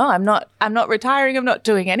 And so no, I'm not retiring. I'm not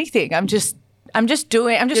doing anything. You're just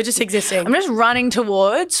existing. I'm just running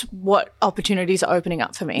towards what opportunities are opening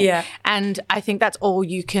up for me. Yeah. And I think that's all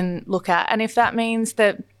you can look at. And if that means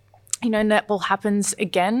that, netball happens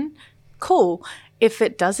again, cool. If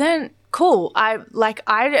it doesn't, cool. I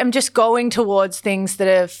am just going towards things that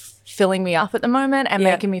are filling me up at the moment and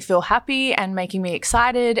making me feel happy and making me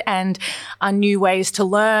excited and are new ways to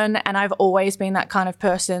learn. And I've always been that kind of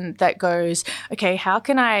person that goes, okay, how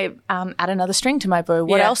can I add another string to my bow?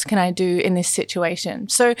 What else can I do in this situation?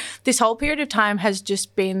 So this whole period of time has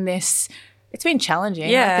just been it's been challenging.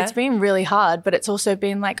 Yeah. Like, it's been really hard, but it's also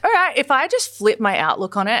been like, all right, if I just flip my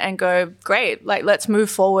outlook on it and go, great, like let's move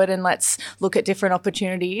forward and let's look at different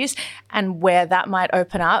opportunities and where that might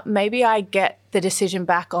open up, maybe I get the decision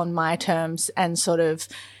back on my terms and sort of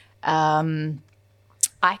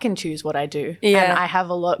I can choose what I do. Yeah. And I have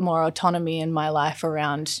a lot more autonomy in my life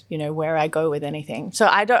around, where I go with anything. So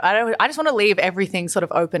I just want to leave everything sort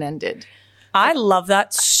of open-ended. I love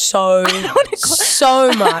that so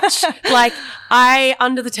much. Like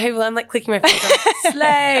under the table, I'm like clicking my fingers, I'm like,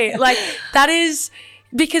 slay. Like that is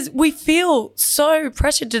because we feel so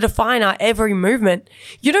pressured to define our every movement.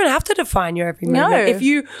 You don't have to define your every movement. No. If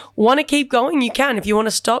you want to keep going, you can. If you want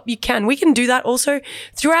to stop, you can. We can do that also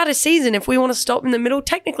throughout a season. If we want to stop in the middle,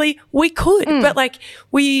 technically we could. But like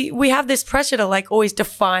we have this pressure to like always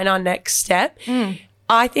define our next step. I'm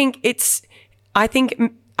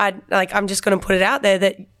just going to put it out there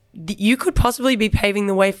that you could possibly be paving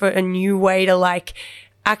the way for a new way to like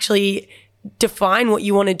actually define what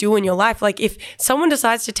you want to do in your life. Like if someone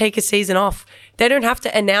decides to take a season off, they don't have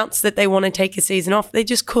to announce that they want to take a season off. They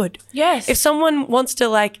just could. Yes. If someone wants to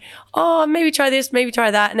like, oh, maybe try this, maybe try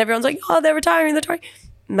that, and everyone's like, oh, they're retiring.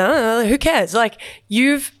 No, who cares? Like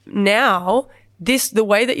you've now, the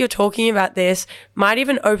way that you're talking about this might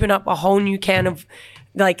even open up a whole new can of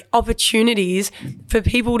like opportunities for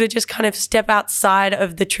people to just kind of step outside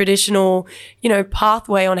of the traditional,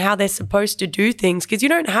 pathway on how they're supposed to do things, because you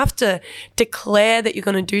don't have to declare that you're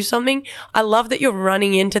going to do something. I love that you're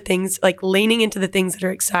running into things, like leaning into the things that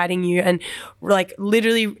are exciting you and like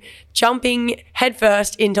literally jumping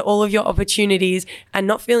headfirst into all of your opportunities and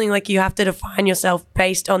not feeling like you have to define yourself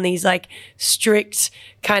based on these like strict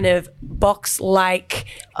kind of box-like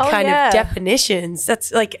of definitions.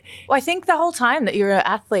 That's like... Well, I think the whole time that you're an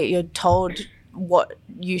athlete, you're told where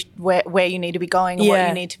you need to be going and what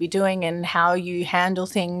you need to be doing and how you handle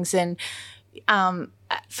things. And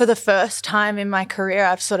for the first time in my career,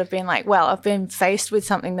 I've sort of been like, well, I've been faced with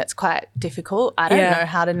something that's quite difficult. I don't know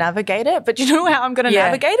how to navigate it. But you know how I'm going to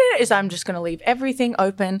navigate it? Is I'm just going to leave everything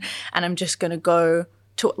open and I'm just going to go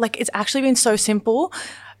to... Like, it's actually been so simple.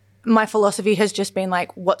 My philosophy has just been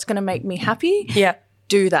like, what's going to make me happy? Yeah.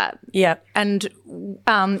 Do that. Yeah. And,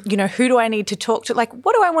 who do I need to talk to? Like,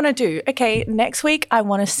 what do I want to do? Okay, next week I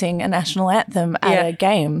want to sing a national anthem at a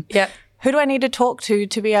game. Yeah. Who do I need to talk to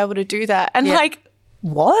be able to do that? And like,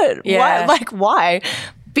 what? Yeah. Why?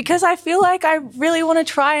 Because I feel like I really want to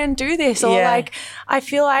try and do this. Or like, I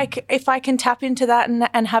feel like if I can tap into that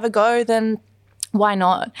and have a go, then why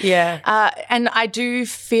not? Yeah. And I do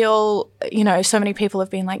feel, so many people have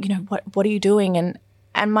been like, what are you doing?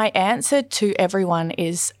 And my answer to everyone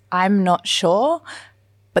is I'm not sure,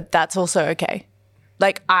 but that's also okay.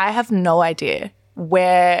 Like I have no idea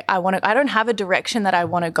where I want to, I don't have a direction that I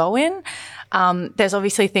want to go in. There's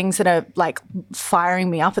obviously things that are like firing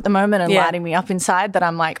me up at the moment and lighting me up inside that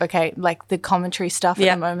I'm like, okay, like the commentary stuff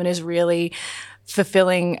at the moment is really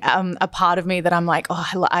fulfilling a part of me that I'm like,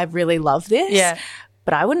 oh, I really love this. Yeah.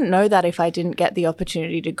 But I wouldn't know that if I didn't get the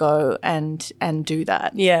opportunity to go and do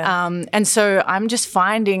that. Yeah. And so I'm just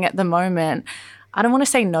finding at the moment, I don't want to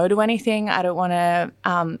say no to anything. I don't want to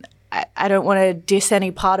I don't want to diss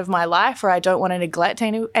any part of my life, or I don't want to neglect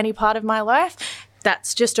any part of my life.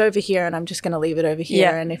 That's just over here, and I'm just going to leave it over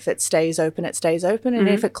here. Yeah. And if it stays open, it stays open. And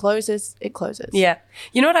if it closes, it closes. Yeah.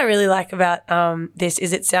 You know what I really like about this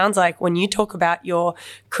is it sounds like when you talk about your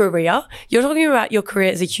career, you're talking about your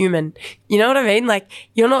career as a human. You know what I mean? Like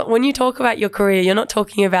when you talk about your career, you're not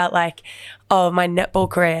talking about like, oh, my netball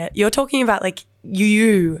career. You're talking about like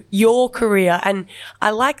your career. And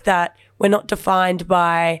I like that we're not defined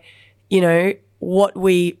by, what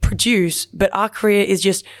we produce, but our career is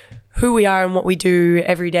just who we are and what we do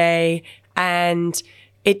every day. And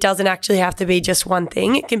it doesn't actually have to be just one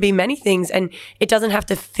thing. It can be many things, and it doesn't have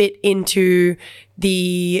to fit into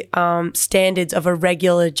the standards of a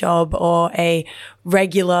regular job or a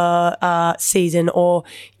regular season or,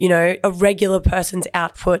 a regular person's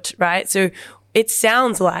output, right? So it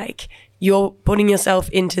sounds like you're putting yourself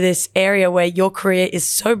into this area where your career is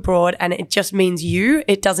so broad and it just means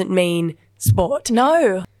it doesn't mean sport.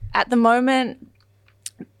 No. At the moment,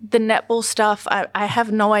 the netball stuff, I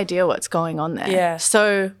have no idea what's going on there. Yeah.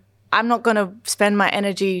 So I'm not going to spend my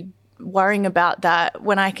energy worrying about that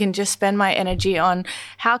when I can just spend my energy on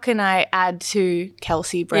how can I add to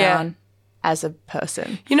Kelsey Browne as a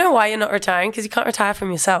person. You know why you're not retiring? Because you can't retire from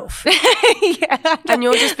yourself. And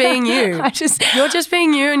you're just being you. You're just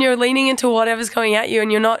being you, and you're leaning into whatever's coming at you,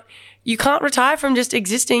 and you can't retire from just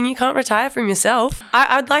existing. You can't retire from yourself.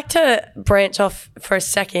 I'd like to branch off for a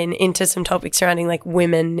second into some topics surrounding like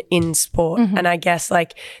women in sport, and I guess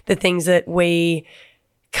like the things that we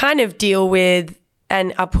kind of deal with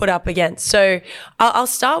and are put up against. So I'll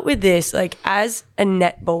start with this. Like as a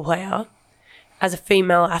netball player, as a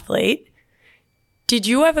female athlete, did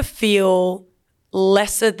you ever feel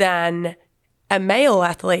lesser than a male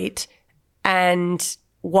athlete, and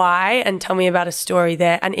why? And tell me about a story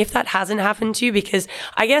there. And if that hasn't happened to you, because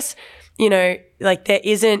I guess, like there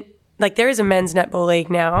is a men's netball league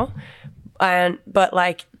now. But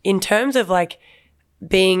like in terms of like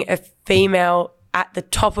being a female at the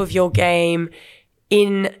top of your game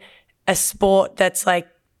in a sport that's like,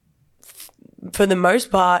 for the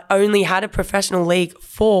most part, only had a professional league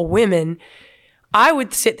for women, I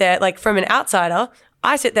would sit there, like from an outsider,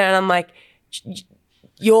 I sit there and I'm like,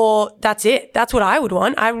 that's it. That's what I would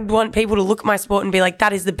want. I would want people to look at my sport and be like,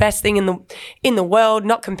 that is the best thing in the world,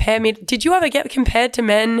 not compare me. Did you ever get compared to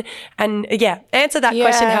men? And answer that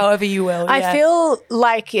question however you will. I feel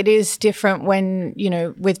like it is different when,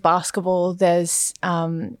 with basketball, there's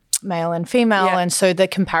male and female. Yeah. And so the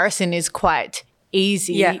comparison is quite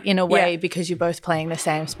easy in a way because you're both playing the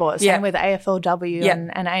same sport. Same with AFLW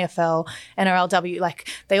and AFL, NRLW, like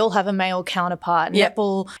they all have a male counterpart.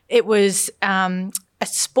 Netball, it was a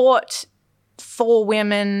sport for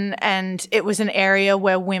women, and it was an area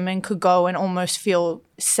where women could go and almost feel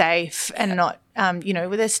safe and not,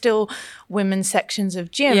 there's still women's sections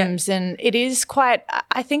of gyms and it is quite,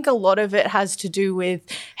 I think a lot of it has to do with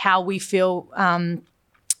how we feel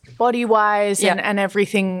body-wise and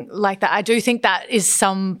everything like that. I do think that is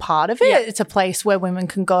some part of it. Yeah. It's a place where women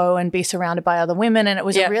can go and be surrounded by other women, and it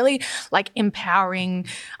was a really like empowering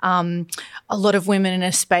a lot of women in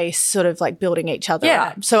a space, sort of like building each other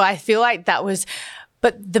up. So I feel like that was,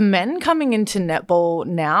 but the men coming into netball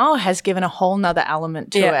now has given a whole nother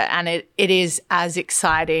element to it, and it is as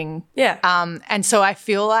exciting. And so I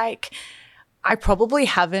feel like I probably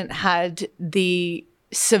haven't had the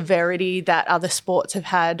severity that other sports have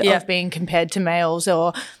had of being compared to males,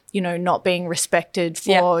 or not being respected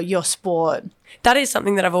for your sport. That is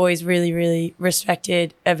something that I've always really, really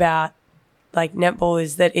respected about like netball,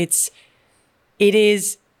 is that it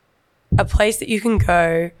is a place that you can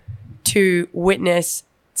go to witness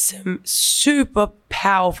some super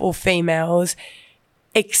powerful females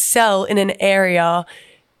excel in an area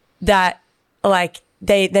that like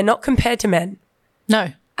they're not compared to men.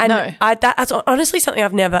 No. And that's honestly something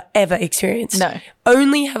I've never, ever experienced. No.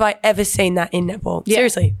 Only have I ever seen that in netball. Yeah.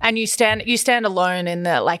 Seriously. And you stand alone in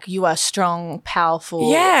that, like, you are strong,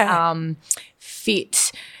 powerful,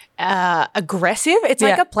 fit, aggressive. It's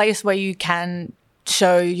like a place where you can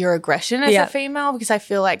show your aggression as a female, because I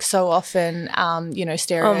feel like so often,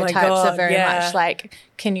 stereotypes are very much like,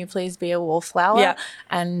 can you please be a wallflower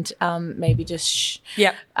and maybe just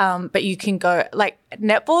but you can go, like,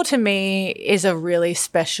 netball to me is a really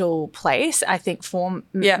special place, I think, for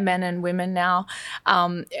men and women now,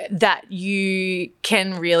 that you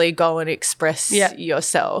can really go and express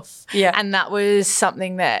yourself. And that was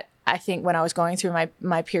something that I think when I was going through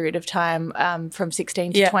my period of time from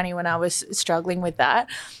 16 to 20, when I was struggling with that,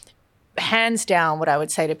 hands down what I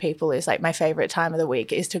would say to people is, like, my favorite time of the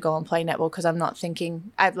week is to go and play netball, because I'm not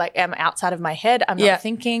thinking, I'm outside of my head. I'm not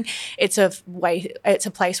thinking. It's a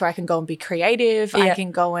place where I can go and be creative. I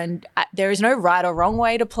can go and there is no right or wrong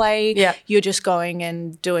way to play. You're just going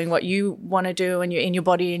and doing what you want to do, and you're in your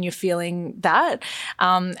body and you're feeling that.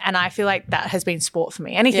 And I feel like that has been sport for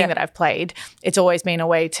me. Anything that I've played, it's always been a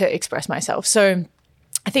way to express myself. So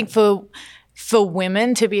I think for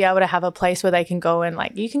women to be able to have a place where they can go and,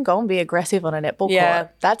 like, you can go and be aggressive on a netball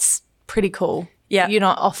court, that's pretty cool. You're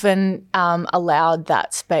not often allowed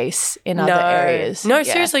that space in other areas. No,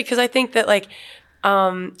 seriously, because I think that, like,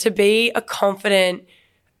 to be a confident,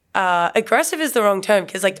 aggressive is the wrong term,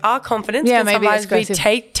 because, like, our confidence can sometimes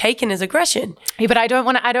be taken as aggression. But I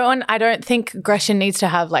don't think aggression needs to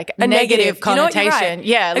have, like, a negative connotation.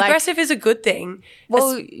 Aggressive is a good thing.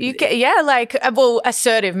 Well,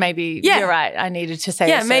 assertive, maybe. You're right. I needed to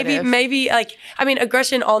say assertive. maybe like, I mean,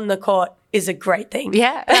 aggression on the court is a great thing.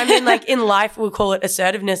 Yeah. I mean, like, in life we'll call it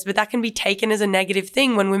assertiveness, but that can be taken as a negative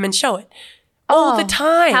thing when women show it all the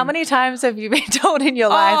time. How many times have you been told in your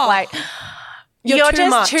life, like, You're too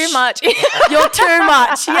just too much. You're too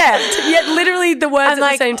much. Yeah, literally the words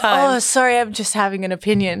at the same time. Oh, sorry, I'm just having an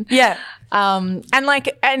opinion. Yeah.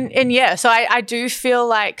 So I do feel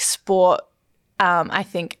like sport, I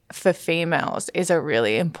think, for females is a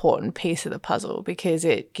really important piece of the puzzle, because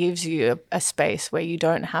it gives you a space where you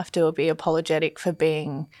don't have to be apologetic for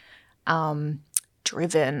being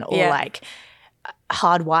driven or like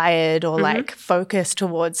hardwired or like focused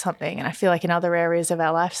towards something. And I feel like in other areas of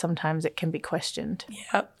our life, sometimes it can be questioned.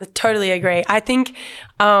 Yeah, I totally agree. I think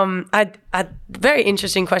a very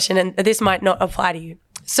interesting question, and this might not apply to you.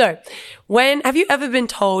 So have you ever been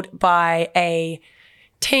told by a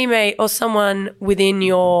teammate or someone within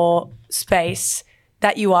your space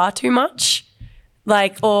that you are too much?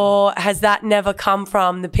 Like, or has that never come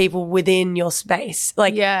from the people within your space?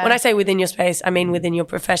 Like, when I say within your space, I mean within your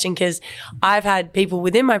profession, because I've had people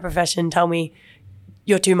within my profession tell me,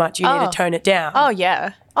 you're too much, you need to tone it down. Oh,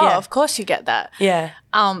 yeah. Of course you get that. Yeah.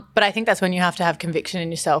 But I think that's when you have to have conviction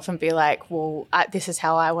in yourself and be like, well, this is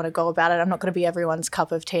how I want to go about it. I'm not going to be everyone's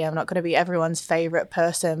cup of tea. I'm not going to be everyone's favorite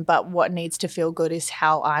person. But what needs to feel good is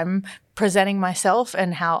how I'm presenting myself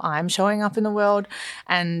and how I'm showing up in the world.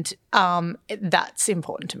 And that's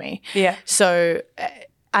important to me. Yeah. So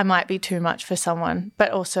I might be too much for someone, but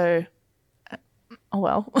also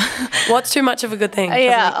what's too much of a good thing?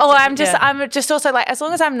 I'm just also like, as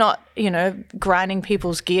long as I'm not, grinding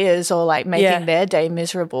people's gears or like making their day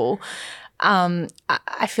miserable,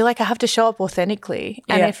 I feel like I have to show up authentically.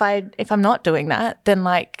 And if I'm not doing that, then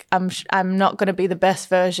like I'm not going to be the best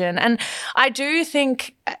version. And I do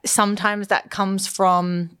think sometimes that comes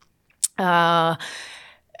from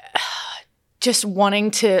just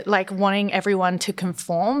wanting everyone to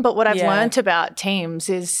conform. But what I've learned about teams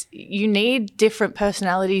is you need different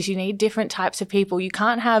personalities. You need different types of people. You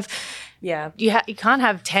can't have, you can't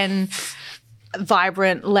have 10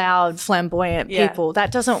 vibrant, loud, flamboyant people. That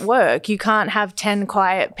doesn't work. You can't have 10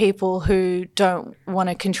 quiet people who don't want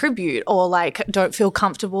to contribute or like don't feel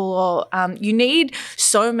comfortable, or you need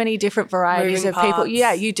so many different varieties of people.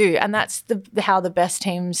 Yeah, you do. And that's how the best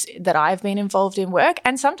teams that I've been involved in work.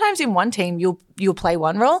 And sometimes in one team you'll play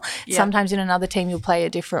one role. Sometimes in another team you'll play a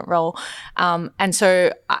different role. And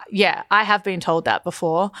so I have been told that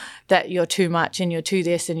before, that you're too much and you're too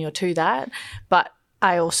this and you're too that. But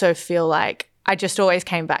I also feel like I just always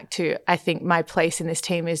came back to, I think my place in this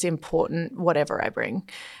team is important, whatever I bring.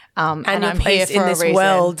 And I'm here for a reason.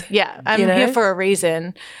 World. Yeah, I'm here for a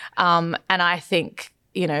reason. And I think,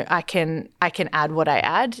 I can add what I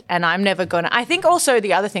add, and I'm never going to. I think also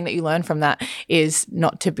the other thing that you learn from that is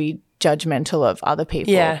not to be judgmental of other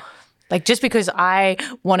people. Yeah. Like just because I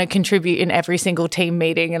want to contribute in every single team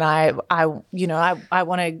meeting and I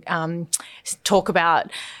want to talk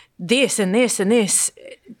about this and this and this,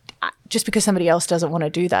 just because somebody else doesn't want to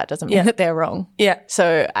do that doesn't mean that they're wrong. Yeah.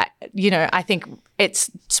 So, I think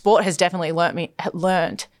sport has definitely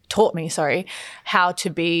taught me how to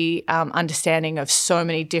be understanding of so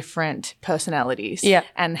many different personalities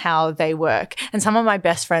and how they work. And some of my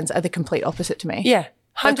best friends are the complete opposite to me. Yeah.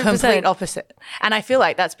 100%. The complete opposite. And I feel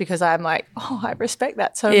like that's because I'm like, I respect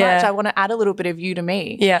that so much. I want to add a little bit of you to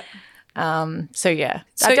me. Yeah. So I've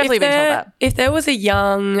definitely been told that. If there was a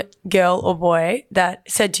young girl or boy that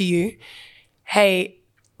said to you, hey,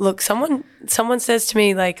 look, someone says to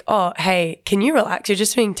me like, oh, hey, can you relax? You're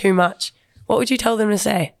just being too much. What would you tell them to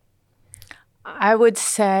say? I would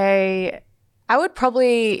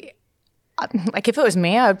probably, like if it was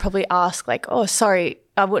me, I would probably ask like, oh, sorry.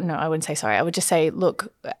 I wouldn't say sorry. I would just say,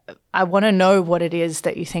 look, I want to know what it is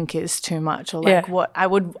that you think is too much, or like what I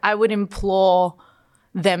would implore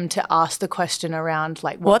them to ask the question around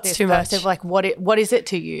like what's too much, like what is it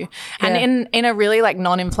to you, and in a really like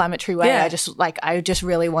non-inflammatory way. I just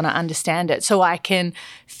really want to understand it so I can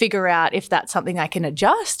figure out if that's something I can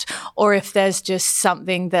adjust or if there's just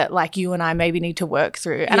something that like you and I maybe need to work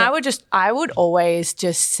through. And I would always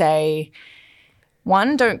just say,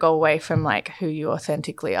 one, don't go away from like who you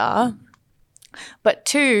authentically are, but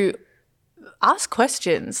two, ask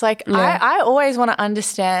questions. Like I always want to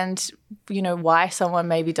understand, why someone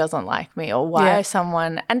maybe doesn't like me or why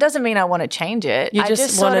someone, and doesn't mean I want to change it. You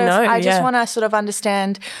just want to know. I just want to sort of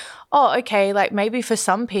understand, oh, okay, like maybe for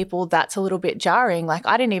some people that's a little bit jarring. Like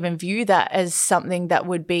I didn't even view that as something that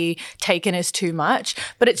would be taken as too much,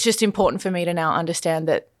 but it's just important for me to now understand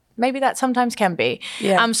that maybe that sometimes can be.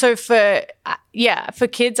 Yeah. So for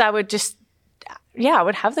kids, I would just, I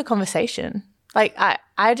would have the conversation. Like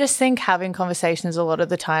I just think having conversations a lot of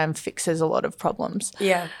the time fixes a lot of problems.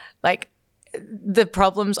 Yeah. Like the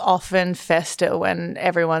problems often fester when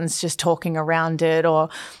everyone's just talking around it, or,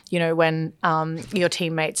 when your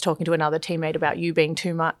teammate's talking to another teammate about you being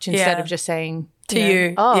too much instead of just saying to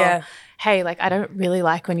you, hey, like I don't really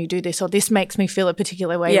like when you do this, or this makes me feel a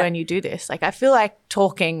particular way when you do this. Like I feel like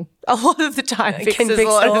talking a lot of the time fixes a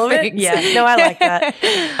lot of things. Yeah, no, I like that.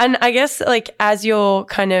 And I guess like as you're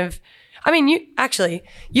kind of,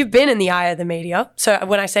 you've been in the eye of the media. So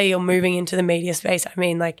when I say you're moving into the media space, I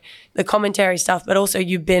mean like the commentary stuff, but also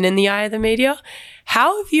you've been in the eye of the media.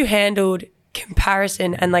 How have you handled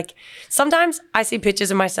comparison? And like sometimes I see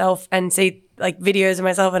pictures of myself and see like videos of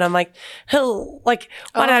myself and I'm like, why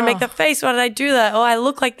did I make that face? Why did I do that? Oh, I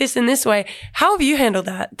look like this in this way. How have you handled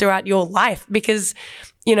that throughout your life? Because,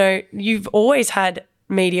 you've always had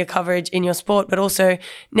media coverage in your sport, but also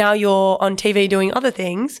now you're on TV doing other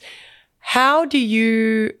things. How do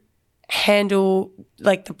you handle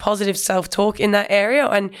like the positive self-talk in that area,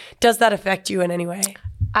 and does that affect you in any way?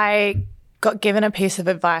 I got given a piece of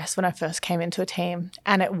advice when I first came into a team,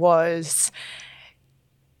 and it was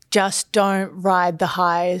just don't ride the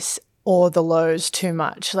highs or the lows too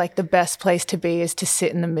much. Like the best place to be is to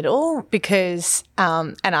sit in the middle, because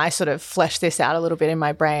and I sort of fleshed this out a little bit in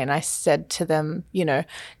my brain. I said to them,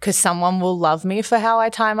 because someone will love me for how I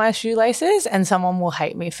tie my shoelaces and someone will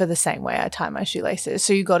hate me for the same way I tie my shoelaces.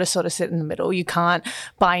 So you got to sort of sit in the middle. You can't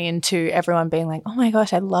buy into everyone being like, oh my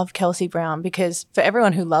gosh, I love Kelsey Browne, because for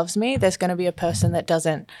everyone who loves me, there's going to be a person that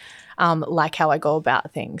doesn't like how I go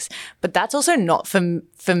about things. But that's also not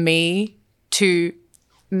for me to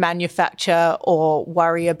manufacture or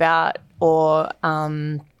worry about or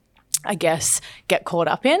I guess get caught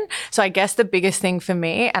up in. So I guess the biggest thing for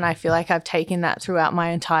me, and I feel like I've taken that throughout my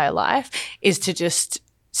entire life, is to just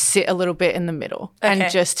sit a little bit in the middle and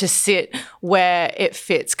just to sit where it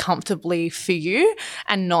fits comfortably for you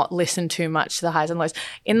and not listen too much to the highs and lows.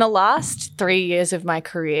 In the last 3 years of my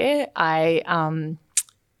career,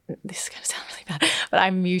 this is going to sound really bad, but I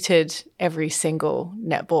muted every single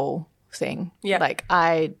netball thing. Yeah. Like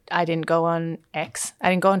I didn't go on X. I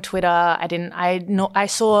didn't go on Twitter. I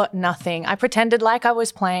saw nothing. I pretended like I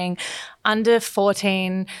was playing under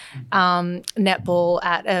 14 netball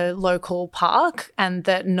at a local park and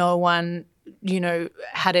that no one,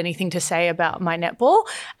 had anything to say about my netball,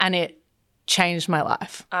 and it changed my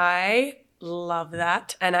life. I love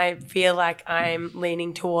that, and I feel like I'm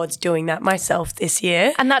leaning towards doing that myself this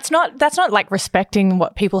year. And that's not like respecting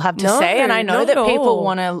what people have to say. And I know that people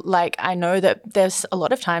want to I know that there's a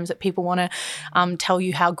lot of times that people want to tell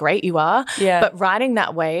you how great you are. Yeah. But riding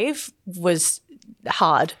that wave was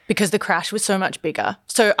hard because the crash was so much bigger.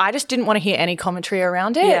 So I just didn't want to hear any commentary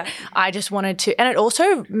around it. Yeah. I just wanted to, and it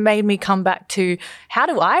also made me come back to how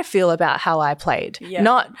do I feel about how I played? Yeah.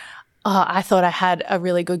 Not I thought I had a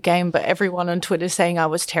really good game, but everyone on Twitter is saying I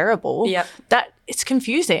was terrible. Yep. That it's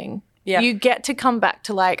confusing. Yep. You get to come back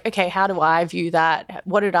to okay, how do I view that?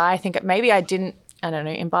 What did I think? Maybe I didn't, I don't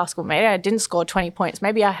know, in basketball, maybe I didn't score 20 points.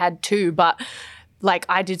 Maybe I had 2, but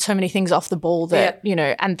I did so many things off the ball that,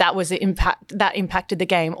 and that was the impact that impacted the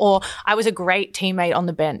game. Or I was a great teammate on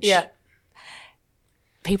the bench. Yeah.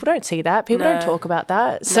 People don't see that. People don't talk about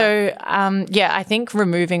that. So, I think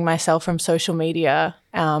removing myself from social media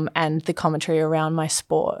and the commentary around my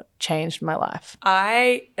sport changed my life.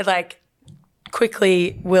 I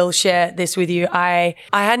quickly will share this with you. I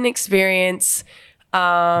had an experience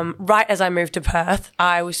right as I moved to Perth.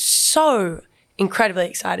 I was so incredibly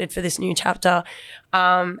excited for this new chapter,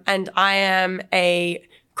 and I am a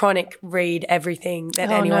chronic read everything that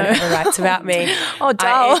anyone ever writes about me.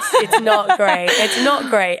 Dull. It's not great. It's not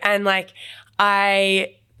great. And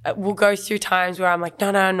I will go through times where I'm like, no,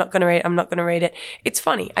 I'm not going to read it. I'm not going to read it. It's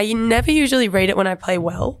funny. I never usually read it when I play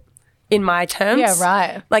well, in my terms.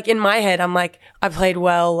 Yeah, right. In my head, I'm like, I played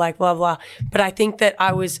well, blah, blah. But I think that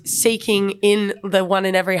I was seeking in the 1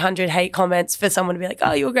 in every 100 hate comments for someone to be like,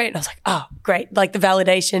 oh, you were great. And I was like, oh, great. The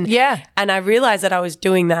validation. Yeah. And I realized that I was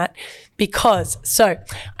doing that because,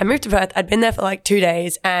 I moved to Perth. I'd been there for 2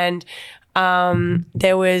 days, and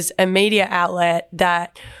there was a media outlet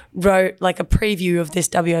that wrote a preview of this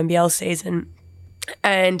WNBL season.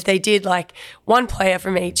 And they did one player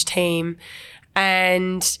from each team,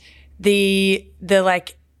 and the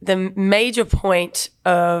major point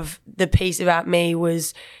of the piece about me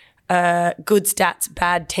was good stats,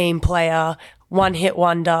 bad team player, one hit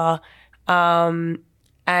wonder,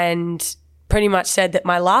 and pretty much said that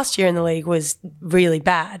my last year in the league was really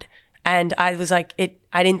bad. And I was I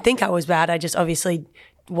didn't think I was bad. I just obviously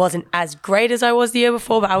wasn't as great as I was the year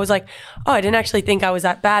before, but I was I didn't actually think I was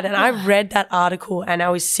that bad. And I read that article, and I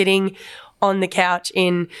was sitting on the couch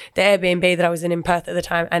in the Airbnb that I was in Perth at the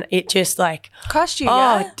time, and it just crushed you.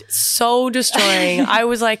 Soul destroying. I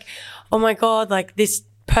was oh my God, this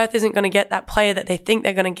Perth isn't going to get that player that they think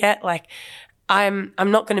they're going to get. I'm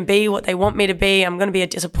not going to be what they want me to be. I'm going to be a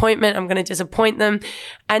disappointment. I'm going to disappoint them.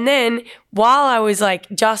 And then while I was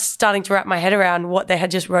just starting to wrap my head around what they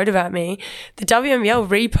had just wrote about me, the WNBL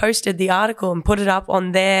reposted the article and put it up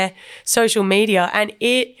on their social media, and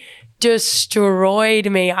it destroyed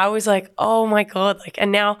me. I was oh my God. And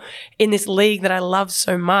now in this league that I love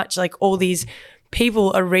so much, all these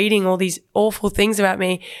people are reading all these awful things about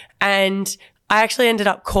me. And I actually ended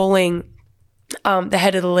up calling the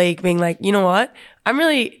head of the league, being you know what?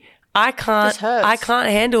 I can't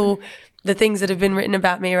handle the things that have been written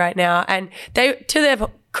about me right now. And they, to their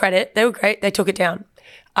credit, they were great. They took it down.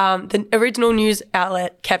 The original news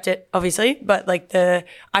outlet kept it, obviously, but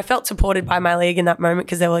I felt supported by my league in that moment,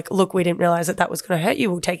 because they were look, we didn't realize that was going to hurt you.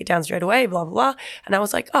 We'll take it down straight away, blah, blah, blah. And I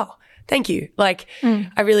was oh, thank you. I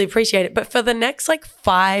really appreciate it. But for the next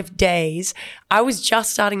 5 days, I was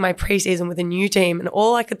just starting my preseason with a new team, and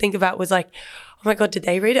all I could think about was oh my God, did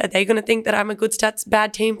they read it? Are they going to think that I'm a good stats,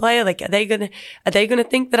 bad team player? Are they going to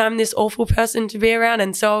think that I'm this awful person to be around?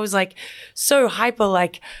 And so I was so hyper,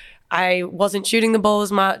 I wasn't shooting the ball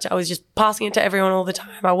as much. I was just passing it to everyone all the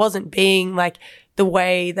time. I wasn't being the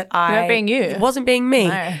way that I... You weren't being you. It wasn't being me.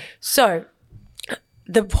 No. So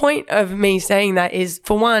the point of me saying that is,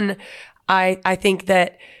 for one, I think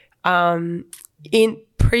that in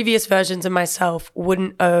previous versions of myself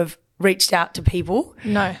wouldn't have reached out to people.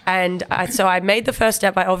 No. And so I made the first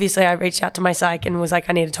step. I reached out to my psych and was like,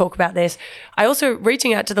 I need to talk about this. I also,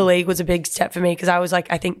 reaching out to the league was a big step for me because I was like,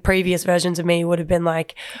 I think previous versions of me would have been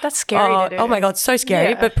like, that's scary to do. Oh my God, so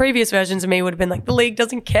scary. Yeah. But previous versions of me would have been like, the league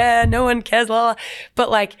doesn't care. No one cares. Blah, blah. But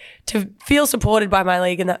like to feel supported by my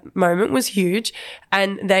league in that moment was huge.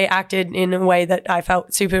 And they acted in a way that I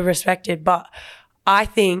felt super respected. But I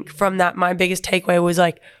think from that, my biggest takeaway was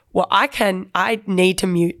like, well, I need to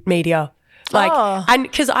mute media. Like, and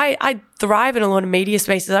because I thrive in a lot of media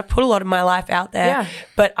spaces, I put a lot of my life out there,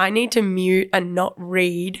 but I need to mute and not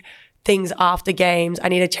read things after games. I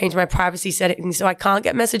need to change my privacy settings so I can't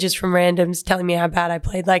get messages from randoms telling me how bad I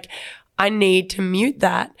played. Like, I need to mute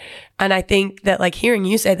that. And I think that like hearing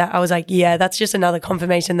you say that, I was like, yeah, that's just another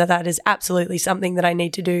confirmation that is absolutely something that I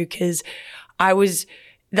need to do because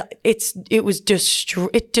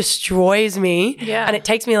it destroys me. Yeah. And it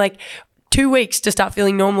takes me like 2 weeks to start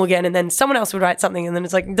feeling normal again. And then someone else would write something and then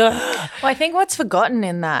it's like, duh. Well, I think what's forgotten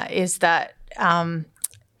in that is that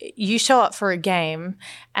you show up for a game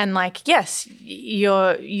and like, yes,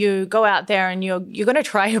 you go out there and you're going to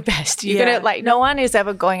try your best. You're going to like, no one is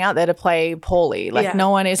ever going out there to play poorly. Like no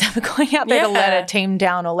one is ever going out there to let a team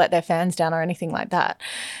down or let their fans down or anything like that.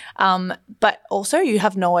 But also you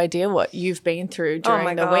have no idea what you've been through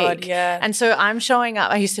during the week. Yeah. And so I'm showing up.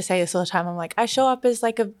 I used to say this all the time. I'm like, I show up as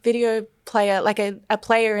like a video player, like a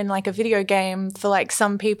player in like a video game for like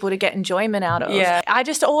some people to get enjoyment out of. Yeah. I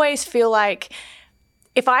just always feel like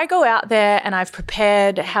if I go out there and I've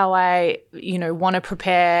prepared how I, want to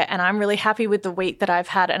prepare and I'm really happy with the week that I've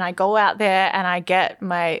had and I go out there and I get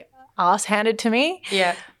my ass handed to me.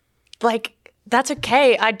 Yeah. Like, that's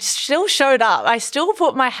okay. I still showed up. I still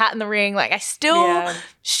put my hat in the ring. Like I still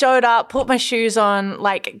showed up, put my shoes on,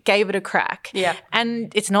 like gave it a crack. Yeah.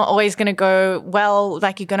 And it's not always going to go well.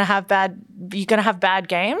 Like you're going to have bad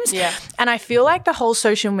games. Yeah. And I feel like the whole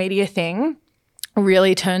social media thing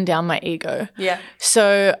really turned down my ego. Yeah.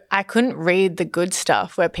 So I couldn't read the good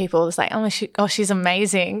stuff where people was like, she's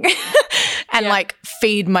amazing. And like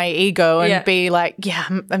feed my ego and be like,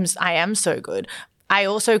 I am so good. I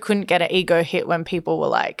also couldn't get an ego hit when people were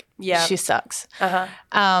like, she sucks. Uh-huh.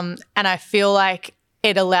 And I feel like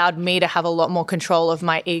it allowed me to have a lot more control of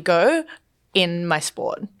my ego in my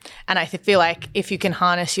sport. And I feel like if you can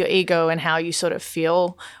harness your ego and how you sort of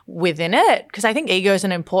feel within it, because I think ego is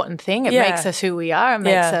an important thing. It makes us who we are. It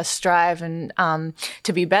makes us strive and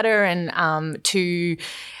to be better and to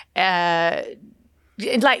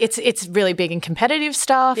like it's really big in competitive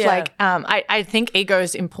stuff. Yeah. Like I think ego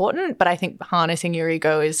is important, but I think harnessing your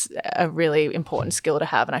ego is a really important skill to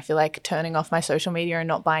have. And I feel like turning off my social media and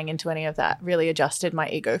not buying into any of that really adjusted my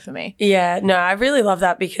ego for me. Yeah, no, I really love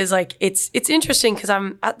that because like it's interesting because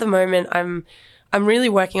I'm at the moment I'm really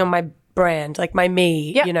working on my brand, like my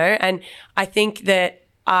me, and I think that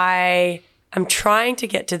I'm trying to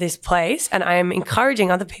get to this place and I am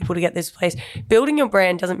encouraging other people to get this place. Building your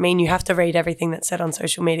brand doesn't mean you have to read everything that's said on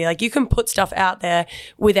social media. Like you can put stuff out there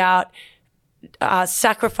without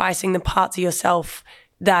sacrificing the parts of yourself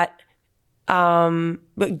that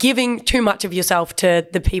giving too much of yourself to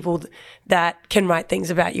the people that can write things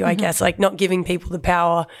about you, I guess, like not giving people the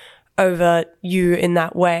power over you in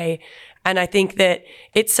that way. And I think that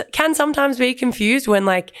it can sometimes be confused when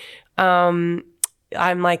like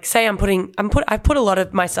I'm like, say I put a lot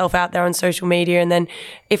of myself out there on social media and then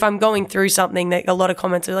if I'm going through something that a lot of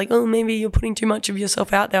comments are like, oh, maybe you're putting too much of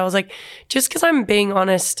yourself out there. I was like, just because I'm being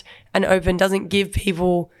honest and open doesn't give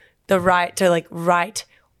people the right to like write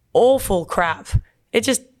awful crap. It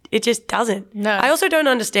just doesn't. No. I also don't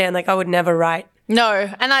understand, like I would never write. No.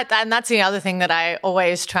 And that's the other thing that I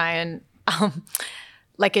always try and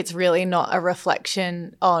like it's really not a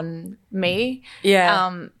reflection on me.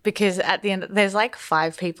 Yeah. Because at the end, there's like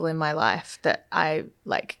 5 people in my life that I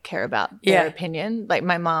like care about their opinion. Like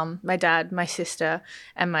my mom, my dad, my sister,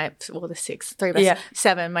 and the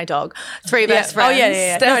 7, my dog. 3 best friends. Oh,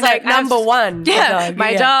 yeah. There's no, like number 1. Yeah. Dog.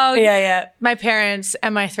 My dog. Yeah. My parents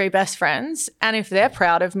and my 3 best friends. And if they're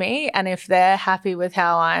proud of me and if they're happy with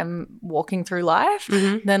how I'm walking through life,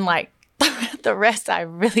 then like, the rest, I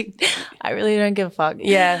really don't give a fuck.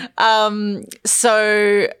 Yeah.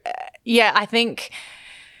 So, I think,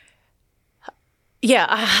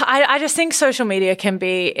 I just think social media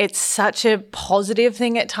it's such a positive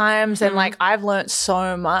thing at times. And like, I've learned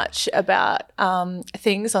so much about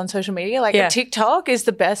things on social media. Like TikTok is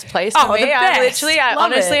the best place for me.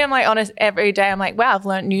 I'm like honest every day. I'm like, wow, I've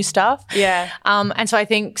learned new stuff. Yeah. And so I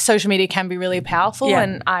think social media can be really powerful. Yeah.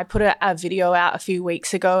 And I put a video out a few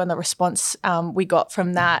weeks ago and the response we got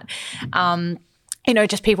from that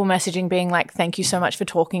just people messaging being like, thank you so much for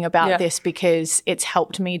talking about this because it's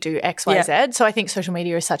helped me do X, Y, Z. So I think social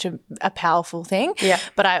media is such a powerful thing. Yeah.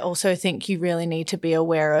 But I also think you really need to be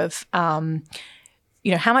aware of, how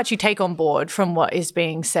much you take on board from what is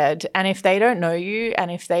being said. And if they don't know you and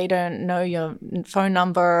if they don't know your phone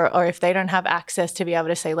number or if they don't have access to be able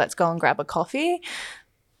to say, let's go and grab a coffee,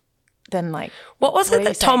 then like. What was it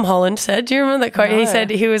that Tom Holland said? Do you remember that quote? No. He said,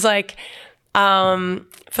 he was like,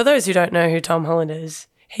 for those who don't know who Tom Holland is,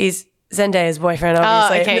 he's Zendaya's boyfriend,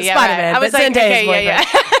 obviously. Oh, okay, Spider-Man, I was but like, Zendaya's okay,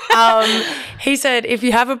 boyfriend. He said, if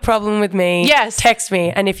you have a problem with me, text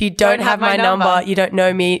me. And if you don't have my number, you don't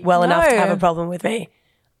know me well enough to have a problem with me.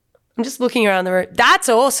 I'm just looking around the room. That's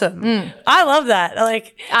awesome. I love that.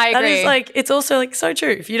 Like, I agree. That is like, it's also like so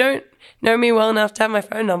true. If you don't know me well enough to have my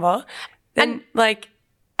phone number, then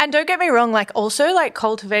And don't get me wrong, like also like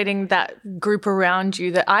cultivating that group around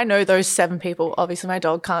you that I know those 7 people, obviously my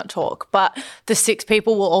dog can't talk, but the 6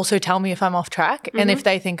 people will also tell me if I'm off track and if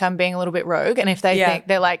they think I'm being a little bit rogue and if they think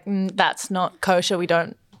they're like, that's not kosher, we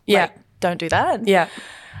don't, don't do that. Yeah.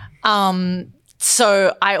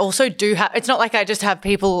 So I also do have, it's not like I just have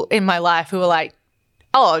people in my life who are like,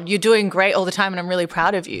 oh, you're doing great all the time and I'm really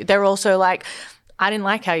proud of you. They're also like, I didn't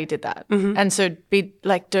like how you did that. And so be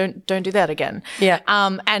like, don't do that again. Yeah.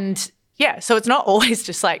 So it's not always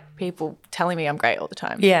just like people telling me I'm great all the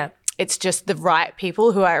time. Yeah. It's just the right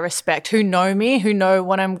people who I respect, who know me, who know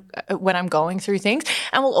when I'm going through things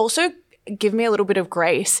and will also give me a little bit of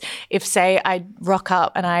grace. If say I rock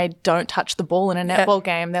up and I don't touch the ball in a netball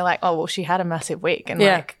game, they're like, oh, well, she had a massive week. And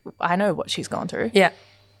like, I know what she's gone through. Yeah.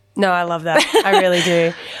 No, I love that. I really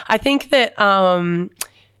do. I think that,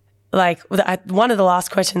 one of the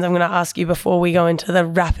last questions I'm going to ask you before we go into the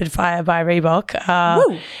rapid fire by Reebok,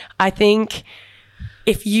 I think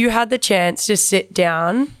if you had the chance to sit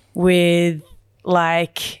down with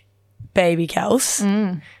like baby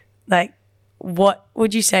Kels, like what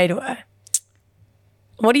would you say to her?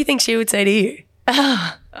 What do you think she would say to you?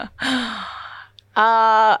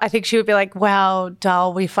 I think she would be like, wow,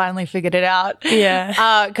 doll, we finally figured it out.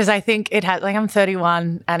 Yeah. Because I think it had, like I'm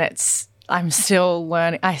 31 and I'm still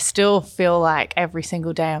learning. I still feel like every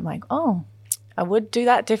single day I'm like, oh, I would do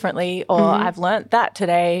that differently or I've learnt that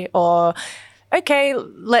today or okay,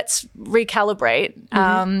 let's recalibrate.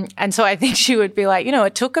 And so I think she would be like,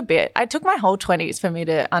 it took a bit. It took my whole 20s for me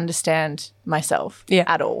to understand myself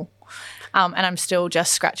at all. And I'm still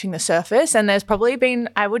just scratching the surface. And there's probably been,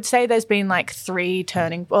 I would say there's been like 2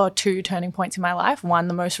 turning points in my life. One,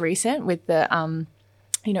 the most recent with the,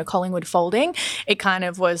 Collingwood folding. It kind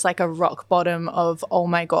of was like a rock bottom of, oh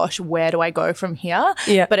my gosh, where do I go from here?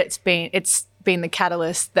 Yeah. But it's been the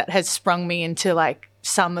catalyst that has sprung me into like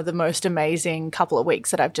some of the most amazing couple of weeks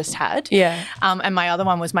that I've just had. Yeah. And my other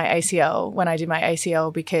one was my ACL, when I did my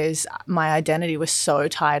ACL, because my identity was so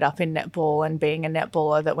tied up in netball and being a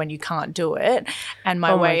netballer that when you can't do it and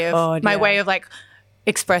my way of like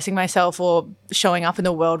expressing myself or showing up in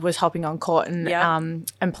the world was hopping on court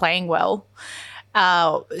and playing well.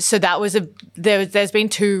 So that was there's been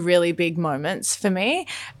 2 really big moments for me.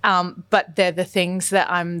 But they're the things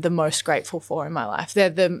that I'm the most grateful for in my life.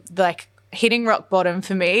 They're hitting rock bottom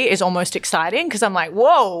for me is almost exciting because I'm like,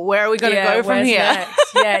 whoa, where are we going to go from here?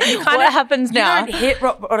 Next? Yeah, you what happens now? You don't hit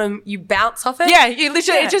rock bottom, you bounce off it. Yeah, you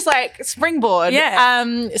literally it's just like springboard.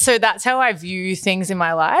 Yeah. So that's how I view things in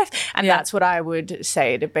my life, and that's what I would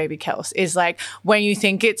say to baby Kels is like when you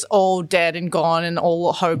think it's all dead and gone and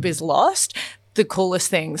all hope is lost, the coolest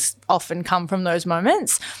things often come from those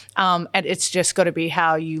moments, and it's just got to be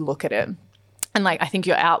how you look at it. And like I think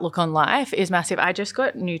your outlook on life is massive. I just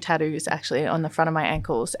got new tattoos actually on the front of my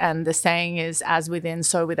ankles, and the saying is as within,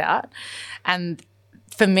 so without. And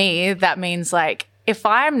for me, that means like if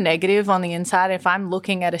I'm negative on the inside, if I'm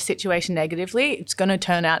looking at a situation negatively, it's going to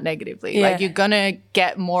turn out negatively. Yeah. Like you're going to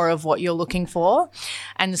get more of what you're looking for.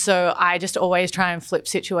 And so I just always try and flip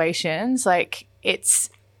situations. Like it's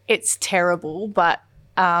terrible, but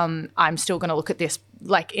I'm still going to look at this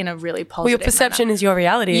like in a really positive Well, your perception manner. Is your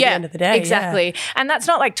reality at the end of the day. Exactly. Yeah. And that's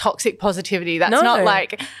not like toxic positivity. That's not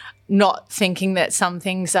like not thinking that some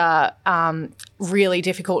things are really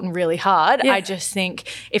difficult and really hard. Yeah. I just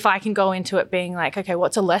think if I can go into it being like, okay,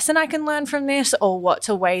 what's a lesson I can learn from this, or what's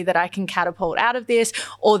a way that I can catapult out of this,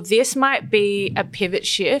 or this might be a pivot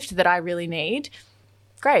shift that I really need,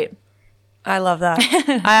 great. I love that.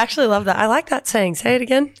 I actually love that. I like that saying. Say it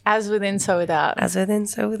again. As within, so without. As within,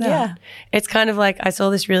 so without. Yeah. It's kind of like I saw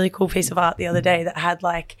this really cool piece of art the other day that had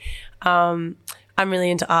like, I I'm really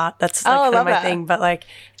into art. That's like kind of my thing. But like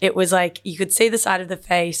it was like you could see the side of the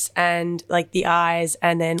face and like the eyes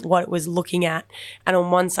and then what it was looking at. And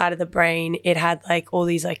on one side of the brain, it had like all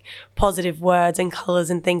these like positive words and colors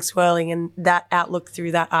and things swirling. And that outlook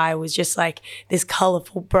through that eye was just like this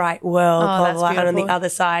colorful, bright world. Blah, blah, blah. And on the other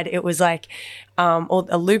side, it was like or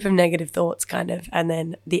a loop of negative thoughts kind of, and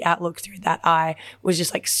then the outlook through that eye was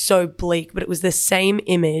just like so bleak, but it was the same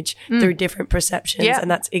image through different perceptions, and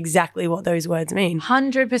that's exactly what those words mean.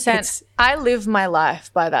 100%. I live my life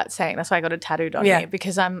by that saying. That's why I got it tattooed on me,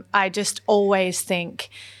 because I just always think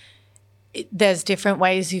there's different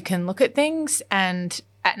ways you can look at things, and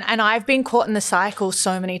I've been caught in the cycle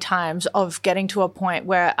so many times of getting to a point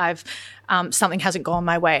where I've something hasn't gone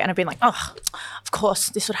my way and I've been like, oh, of course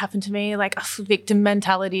this would happen to me, like a victim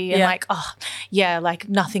mentality and like, oh, yeah, like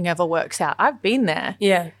nothing ever works out. I've been there.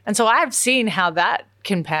 Yeah. And so I've seen how that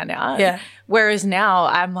can pan out. Yeah. Whereas now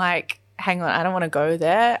I'm like, hang on, I don't want to go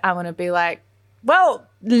there. I want to be like, well,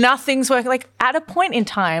 nothing's working. Like at a point in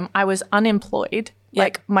time, I was unemployed.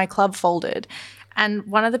 Like my club folded. And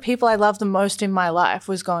one of the people I loved the most in my life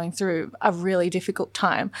was going through a really difficult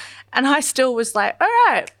time. And I still was like, all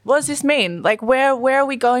right, what does this mean? Like, where are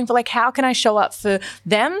we going for? Like, how can I show up for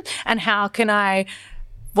them? And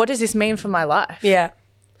what does this mean for my life? Yeah.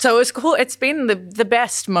 So it was cool. It's been the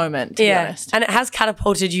best moment, to be honest. And it has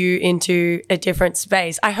catapulted you into a different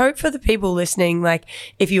space. I hope for the people listening, like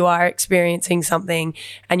if you are experiencing something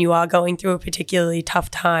and you are going through a particularly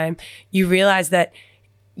tough time, you realize that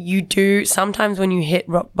you do sometimes when you hit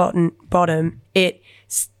rock bottom, it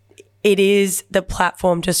is the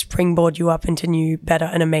platform to springboard you up into new, better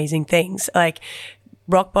and amazing things. Like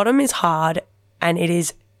rock bottom is hard and it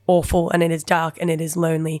is awful and it is dark and it is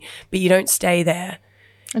lonely, but you don't stay there.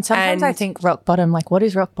 And sometimes I think rock bottom, like what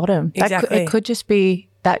is rock bottom? Exactly.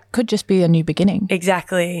 That could just be a new beginning.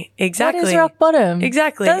 Exactly. What is rock bottom?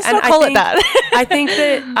 Exactly. Let's not call it that. I think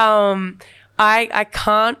that I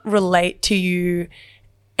can't relate to you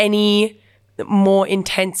any more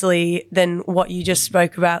intensely than what you just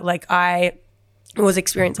spoke about. Like I was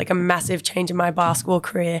experiencing like a massive change in my basketball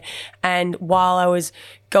career, and while I was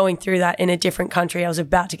going through that in a different country, I was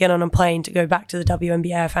about to get on a plane to go back to the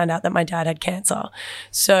WNBA. I found out that my dad had cancer.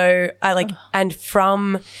 So and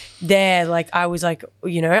from there, like I was like,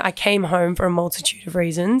 you know, I came home for a multitude of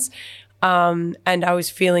reasons, and I was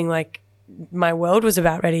feeling like my world was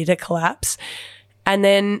about ready to collapse. And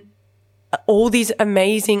then all these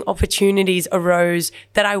amazing opportunities arose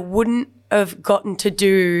that I wouldn't have gotten to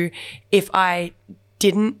do if I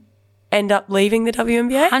didn't end up leaving the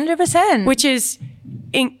WNBA. 100%. Which is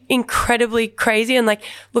incredibly crazy. And like,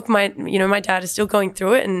 look, my dad is still going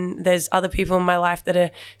through it, and there's other people in my life that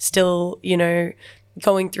are still, you know,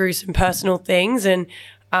 going through some personal things. And,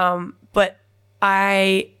 but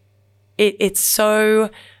it's so,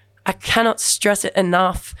 I cannot stress it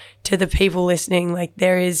enough to the people listening. Like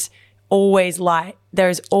there is always light. There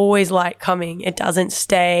is always light coming. It doesn't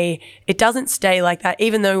stay like that.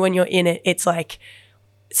 Even though when you're in it, it's like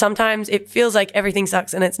sometimes it feels like everything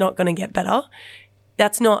sucks and it's not going to get better.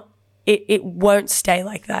 That's not, it won't stay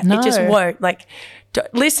like that. No. It just won't. Like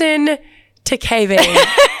listen to KV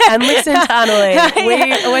and listen to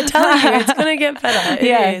Anneli. We're telling you it's going to get better.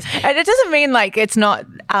 It is. And it doesn't mean like it's not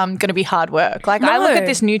going to be hard work. Like I look at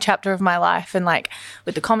this new chapter of my life and like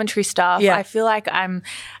with the commentary stuff, I feel like I'm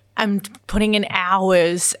putting in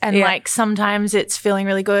hours and like sometimes it's feeling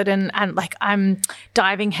really good and like I'm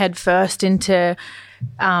diving headfirst into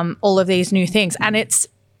all of these new things, and it's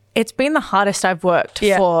been the hardest I've worked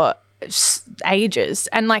for ages.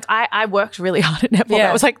 And like I worked really hard at netball.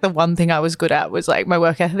 That was like the one thing I was good at, was like my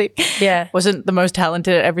work ethic. Wasn't the most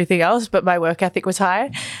talented at everything else, but my work ethic was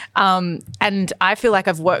high. And I feel like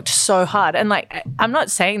I've worked so hard, and like I'm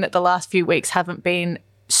not saying that the last few weeks haven't been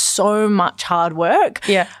so much hard work.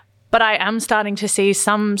 But I am starting to see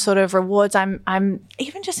some sort of rewards. I'm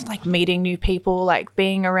even just like meeting new people, like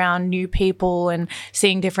being around new people and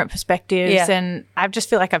seeing different perspectives. And I just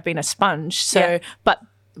feel like I've been a sponge. So, but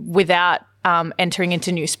without entering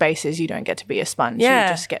into new spaces, you don't get to be a sponge. You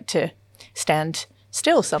just get to stand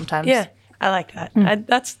still sometimes. Yeah, I like that.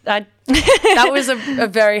 That was a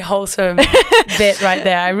very wholesome bit right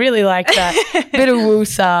there. I really like that. Bit of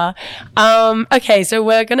woosah. Okay, so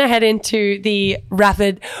we're going to head into the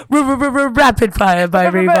rapid fire by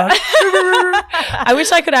Reebok. I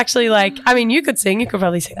wish I could actually you could sing. You could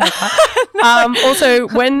probably sing like that. Also,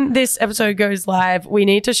 when this episode goes live, we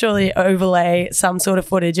need to surely overlay some sort of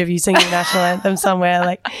footage of you singing the national anthem somewhere.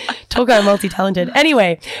 Like, talk about multi-talented.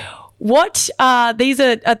 Anyway, what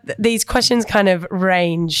these questions kind of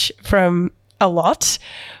range from a lot,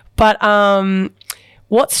 but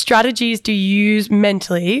What strategies do you use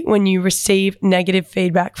mentally when you receive negative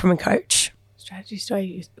feedback from a coach? Strategies do I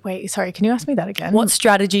use? Wait, sorry, can you ask me that again? What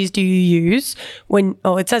strategies do you use when,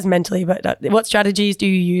 it says mentally, but what strategies do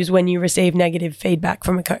you use when you receive negative feedback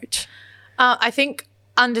from a coach? I think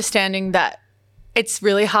understanding that it's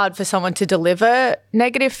really hard for someone to deliver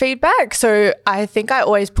negative feedback. So I think I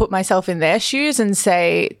always put myself in their shoes and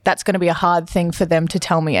say that's going to be a hard thing for them to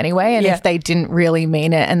tell me anyway. And if they didn't really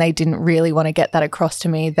mean it and they didn't really want to get that across to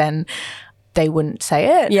me, then they wouldn't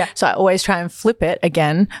say it. Yeah. So I always try and flip it.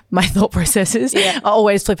 Again, my thought processes are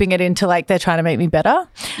always flipping it into like they're trying to make me better.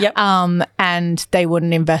 Yep. And they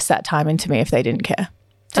wouldn't invest that time into me if they didn't care.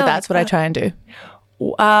 So that's what I try and do.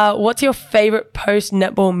 What's your favorite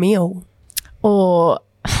post-netball meal? Or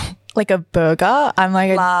like a burger. I'm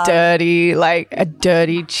like a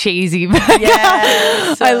dirty, cheesy burger.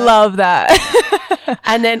 Yes. I love that.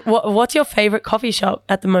 And then what's your favorite coffee shop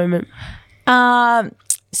at the moment?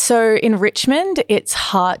 So in Richmond, it's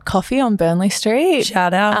Heart Coffee on Burnley Street.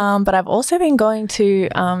 Shout out. But I've also been going to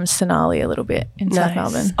Sonali a little bit in South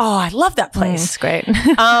Melbourne. Oh, I love that place. It's great.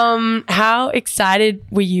 How excited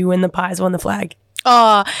were you when the Pies won the flag?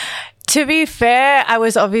 Oh, to be fair,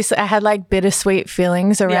 I had like bittersweet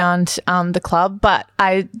feelings around the club, but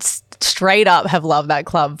I straight up have loved that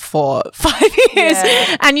club for 5 years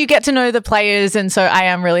and you get to know the players, and so I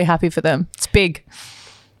am really happy for them. It's big.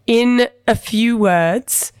 In a few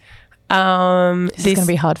words, this is going to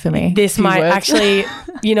be hard for me. This might actually,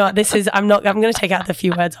 I'm going to take out the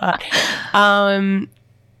few words part.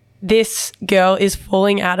 This girl is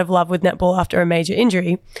falling out of love with netball after a major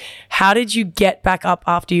injury. How did you get back up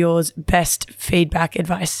after yours? Best feedback,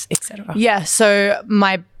 advice, etc. Yeah, so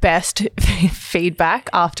my best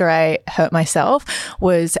feedback after I hurt myself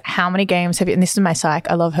was how many games have you, and this is my psych,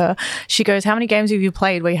 I love her. She goes, how many games have you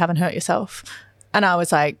played where you haven't hurt yourself? And I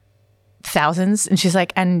was like, thousands. And she's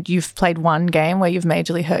like, and you've played one game where you've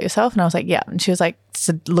majorly hurt yourself? And I was like, yeah. And she was like,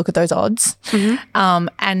 so look at those odds. Mm-hmm.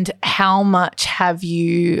 And how much have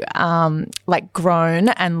you like grown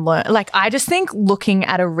and learned? Like, I just think looking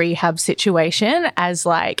at a rehab situation as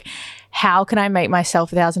like, how can I make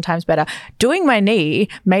myself 1,000 times better? Doing my knee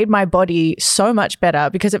made my body so much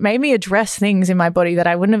better because it made me address things in my body that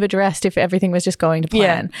I wouldn't have addressed if everything was just going to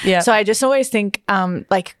plan. Yeah. So I just always think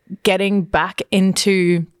like getting back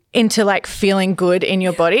into like feeling good in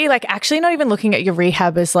your body, like actually not even looking at your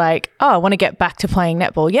rehab as like, oh, I want to get back to playing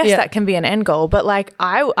netball. Yes, that can be an end goal. But like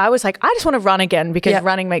I was like, I just want to run again because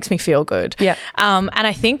running makes me feel good. Yeah. And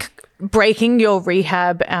I think breaking your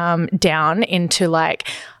rehab down into like,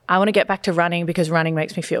 I want to get back to running because running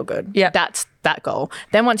makes me feel good. Yeah. That's that goal.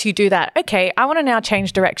 Then once you do that, okay, I want to now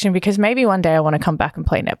change direction because maybe one day I want to come back and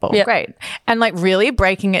play netball. Yeah. Great. And like really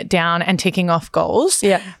breaking it down and ticking off goals.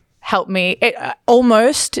 Yeah. Helped me. It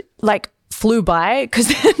almost like flew by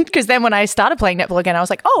because then when I started playing netball again, I was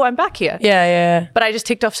like, oh, I'm back here. Yeah. But I just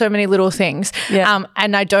ticked off so many little things. Yeah.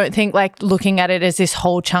 And I don't think like looking at it as this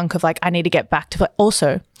whole chunk of like, I need to get back to play.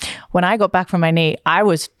 Also, when I got back from my knee, I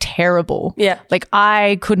was terrible. Yeah. Like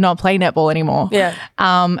I could not play netball anymore. Yeah.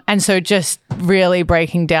 And so just really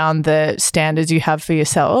breaking down the standards you have for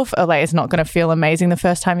yourself. Like it's not going to feel amazing the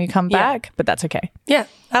first time you come back, but that's okay. Yeah,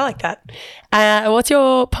 I like that. What's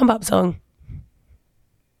your pump up song?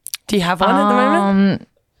 Do you have one at the moment?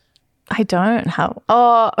 I don't have.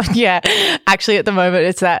 Oh, yeah. Actually, at the moment,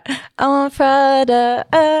 it's that. On Friday.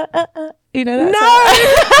 You know that No.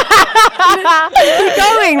 Keep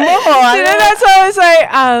going more. You know that song? It's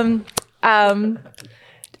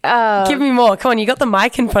like, give me more. Come on, you got the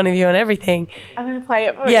mic in front of you and everything. I'm going to play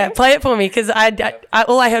it for you. Yeah, play it for me because I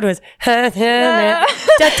all I heard was I've got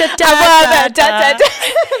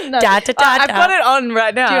it on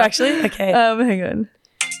right now. Do you actually? Okay. Hang on.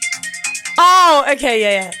 Oh, okay,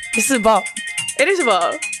 yeah. This is a bop. It is a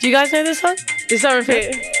bop. Do you guys know this song? It's on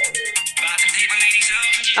repeat.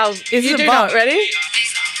 Oh, is it a bop? Ready?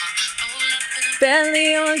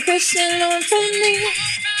 Belly on Christian on me.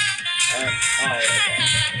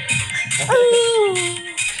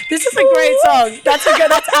 This is a great song. That's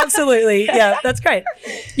absolutely, that's great.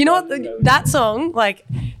 You know what? That song, like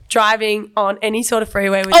driving on any sort of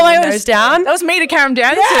freeway with your windows down. That was me to Karen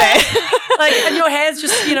down today. Like, and your hair's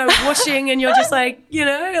just, whooshing and you're just like,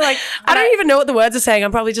 like, I don't even know what the words are saying.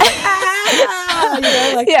 I'm probably just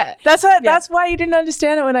like, yeah, that's why you didn't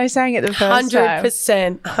understand it when I sang it the first time.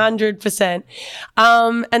 100%.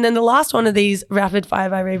 And then the last one of these rapid fire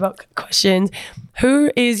by Reebok questions,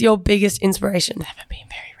 who is your biggest inspiration? Never been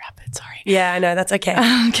very rapid, sorry. Yeah, I know, that's okay.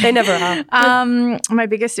 They never are. My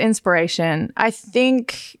biggest inspiration, I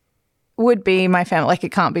think would be my family. Like,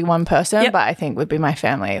 it can't be one person, but I think would be my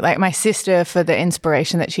family. Like, my sister, for the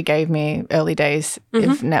inspiration that she gave me early days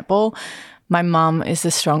of netball. My mum is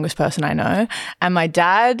the strongest person I know. And my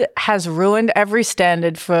dad has ruined every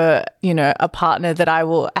standard for, you know, a partner that I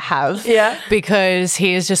will have. Yeah. Because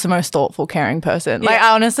he is just the most thoughtful, caring person. Like,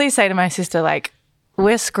 I honestly say to my sister, like,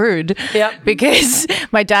 we're screwed. Yeah. Because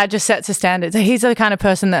my dad just sets a standard. So he's the kind of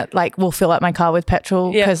person that, like, will fill up my car with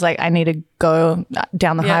petrol because, like, I need to go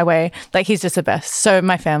down the highway. Like, he's just the best. So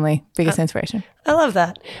my family, biggest inspiration. I love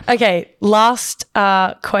that. Okay, last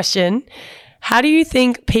question. How do you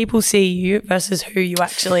think people see you versus who you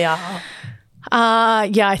actually are?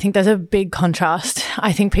 Yeah, I think there's a big contrast.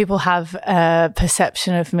 I think people have a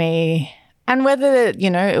perception of me, and whether,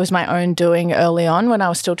 you know, it was my own doing early on when I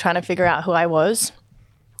was still trying to figure out who I was.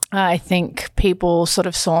 I think people sort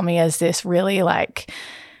of saw me as this really, like,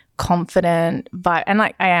 confident vibe, and,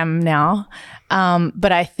 like, I am now.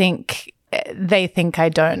 But I think they think I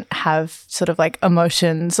don't have sort of, like,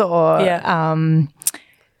 emotions or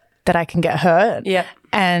that I can get hurt. Yeah.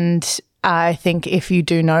 And I think if you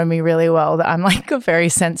do know me really well, that I'm, like, a very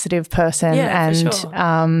sensitive person. Yeah, and for sure.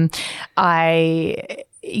 I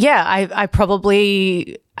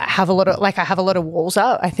probably have a lot of, like, I have a lot of walls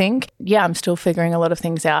up, I think. Yeah, I'm still figuring a lot of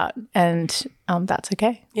things out, and that's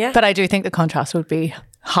okay. Yeah. But I do think the contrast would be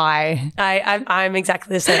high. I'm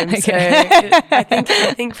exactly the same. Okay. So I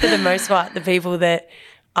think for the most part, the people that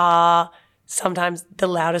are sometimes the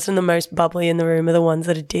loudest and the most bubbly in the room are the ones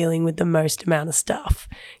that are dealing with the most amount of stuff,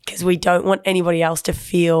 because we don't want anybody else to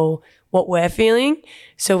feel what we're feeling.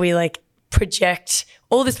 So we, like, project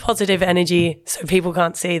all this positive energy so people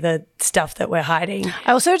can't see the stuff that we're hiding.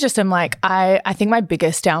 I also just am like, I think my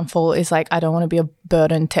biggest downfall is, like, I don't want to be a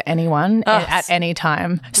burden to anyone at any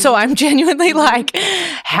time. So I'm genuinely like,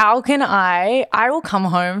 how can I will come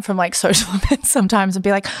home from, like, social events sometimes and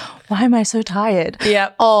be like, why am I so tired?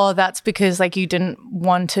 Yeah. Oh, that's because, like, you didn't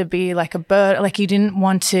want to be, like, a burden. Like, you didn't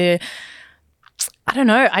want to, I don't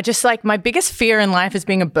know. I just, like, my biggest fear in life is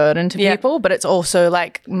being a burden to people, but it's also,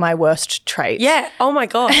 like, my worst trait. Yeah. Oh my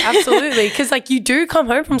God. Absolutely. Because, like, you do come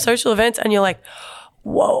home from social events and you're like,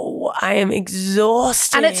 whoa, I am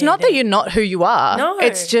exhausted. And it's not that you're not who you are. No.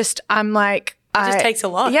 It's just, I'm like, it just takes a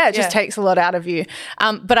lot. Yeah, it just takes a lot out of you.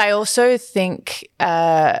 But I also think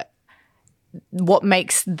what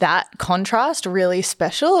makes that contrast really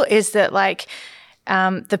special is that, like,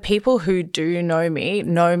 the people who do know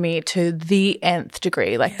me to the nth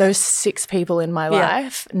degree. Like, those 6 people in my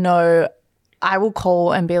life know I will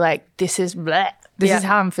call and be like, this is bleh. This is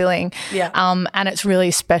how I'm feeling. Yeah. And it's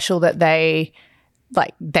really special that they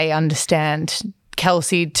understand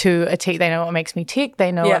Kelsey to a T. They know what makes me tick.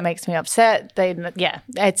 They know what makes me upset.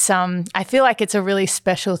 It's I feel like it's a really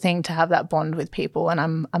special thing to have that bond with people, and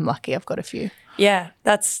I'm lucky I've got a few. Yeah,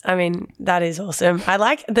 that is awesome. I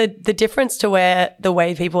like the difference to where the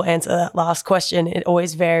way people answer that last question, it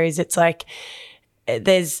always varies. It's like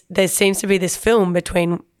there seems to be this film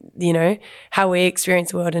between, you know, how we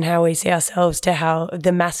experience the world and how we see ourselves to how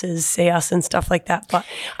the masses see us and stuff like that. But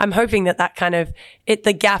I'm hoping that kind of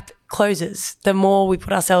the gap closes. The more we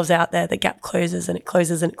put ourselves out there, the gap closes and it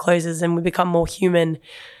closes and it closes, and we become more human,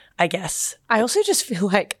 I guess. I also just feel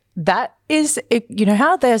like that is, you know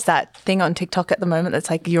how there's that thing on TikTok at the moment that's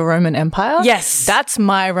like your Roman Empire? Yes. That's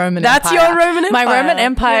my Roman Empire. That's your Roman Empire. My Roman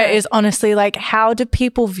Empire is honestly, like, how do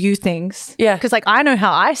people view things? Yeah. Because, like, I know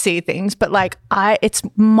how I see things, but, like, it's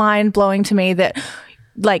mind-blowing to me that,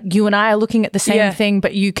 like, you and I are looking at the same thing,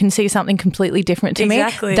 but you can see something completely different to me.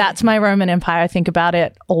 Exactly. That's my Roman Empire. I think about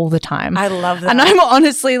it all the time. I love that. And I'm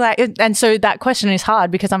honestly like, and so that question is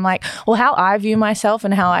hard because I'm like, well, how I view myself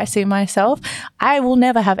and how I see myself, I will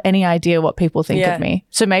never have any idea what people think of me.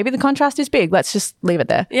 So maybe the contrast is big. Let's just leave it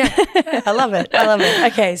there. Yeah. I love it. I love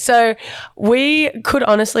it. Okay. So we could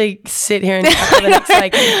honestly sit here and talk for the next,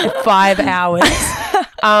 like, 5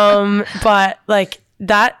 hours. But, like,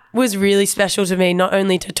 that was really special to me, not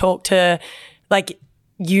only to talk to, like,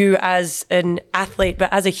 you as an athlete,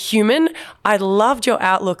 but as a human. I loved your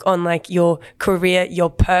outlook on, like, your career, your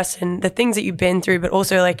person, the things that you've been through, but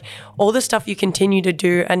also, like, all the stuff you continue to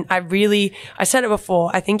do. And I said it before,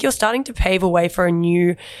 I think you're starting to pave a way for a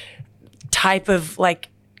new type of, like,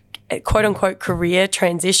 quote unquote career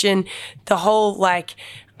transition. The whole, like,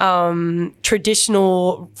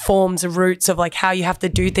 traditional forms of roots of, like, how you have to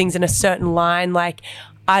do things in a certain line. Like,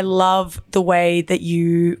 I love the way that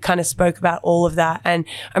you kind of spoke about all of that. And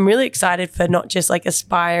I'm really excited for not just, like,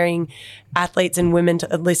 aspiring athletes and women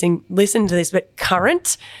to listen to this, but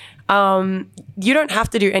current you don't have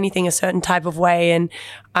to do anything a certain type of way. And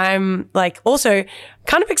I'm like also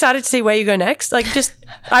kind of excited to see where you go next. Like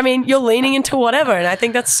you're leaning into whatever. And I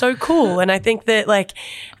think that's so cool. And I think that like,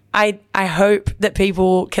 I hope that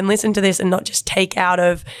people can listen to this and not just take out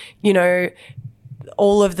of,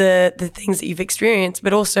 all of the things that you've experienced,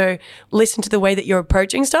 but also listen to the way that you're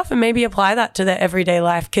approaching stuff and maybe apply that to their everyday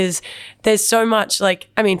life. Because there's so much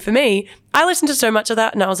for me, I listened to so much of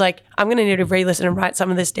that and I was like, I'm going to need to re-listen and write some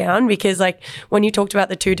of this down, because like when you talked about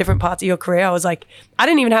the 2 different parts of your career, I was like, I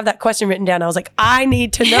didn't even have that question written down. I was like, I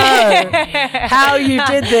need to know how you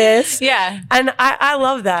did this. Yeah. And I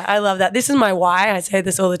love that. I love that. This is my why. I say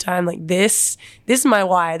this all the time. Like this is my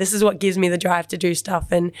why. This is what gives me the drive to do stuff.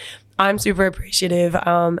 And I'm super appreciative,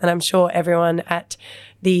 and I'm sure everyone at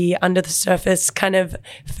the Under the Surface kind of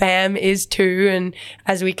fam is too. And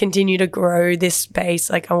as we continue to grow this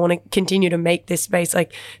space, like I want to continue to make this space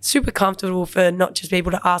like super comfortable for not just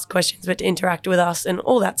people to ask questions, but to interact with us and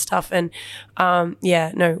all that stuff. And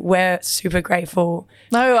we're super grateful.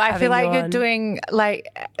 No, I feel like you're doing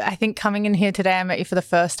I think coming in here today, I met you for the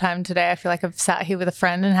first time today. I feel like I've sat here with a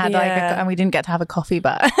friend and had and we didn't get to have a coffee,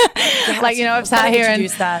 but I've sat here and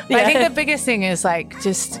that. I think the biggest thing is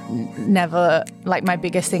just never, my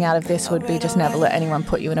biggest thing out of this would be just never let anyone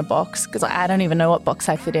put you in a box, because I don't even know what box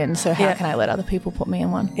I fit in, so how can I let other people put me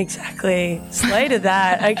in one? Exactly. Slay to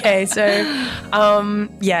that. Okay, so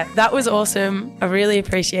that was awesome. I really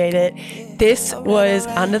appreciate it. This was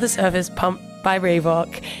Under the Surface, pumped by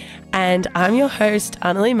Reebok, and I'm your host,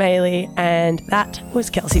 Anneli Maley, and that was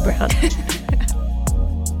Kelsey Browne.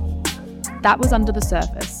 That was Under the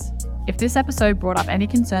Surface. If this episode brought up any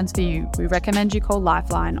concerns for you, we recommend you call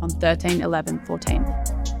Lifeline on 13 11 14.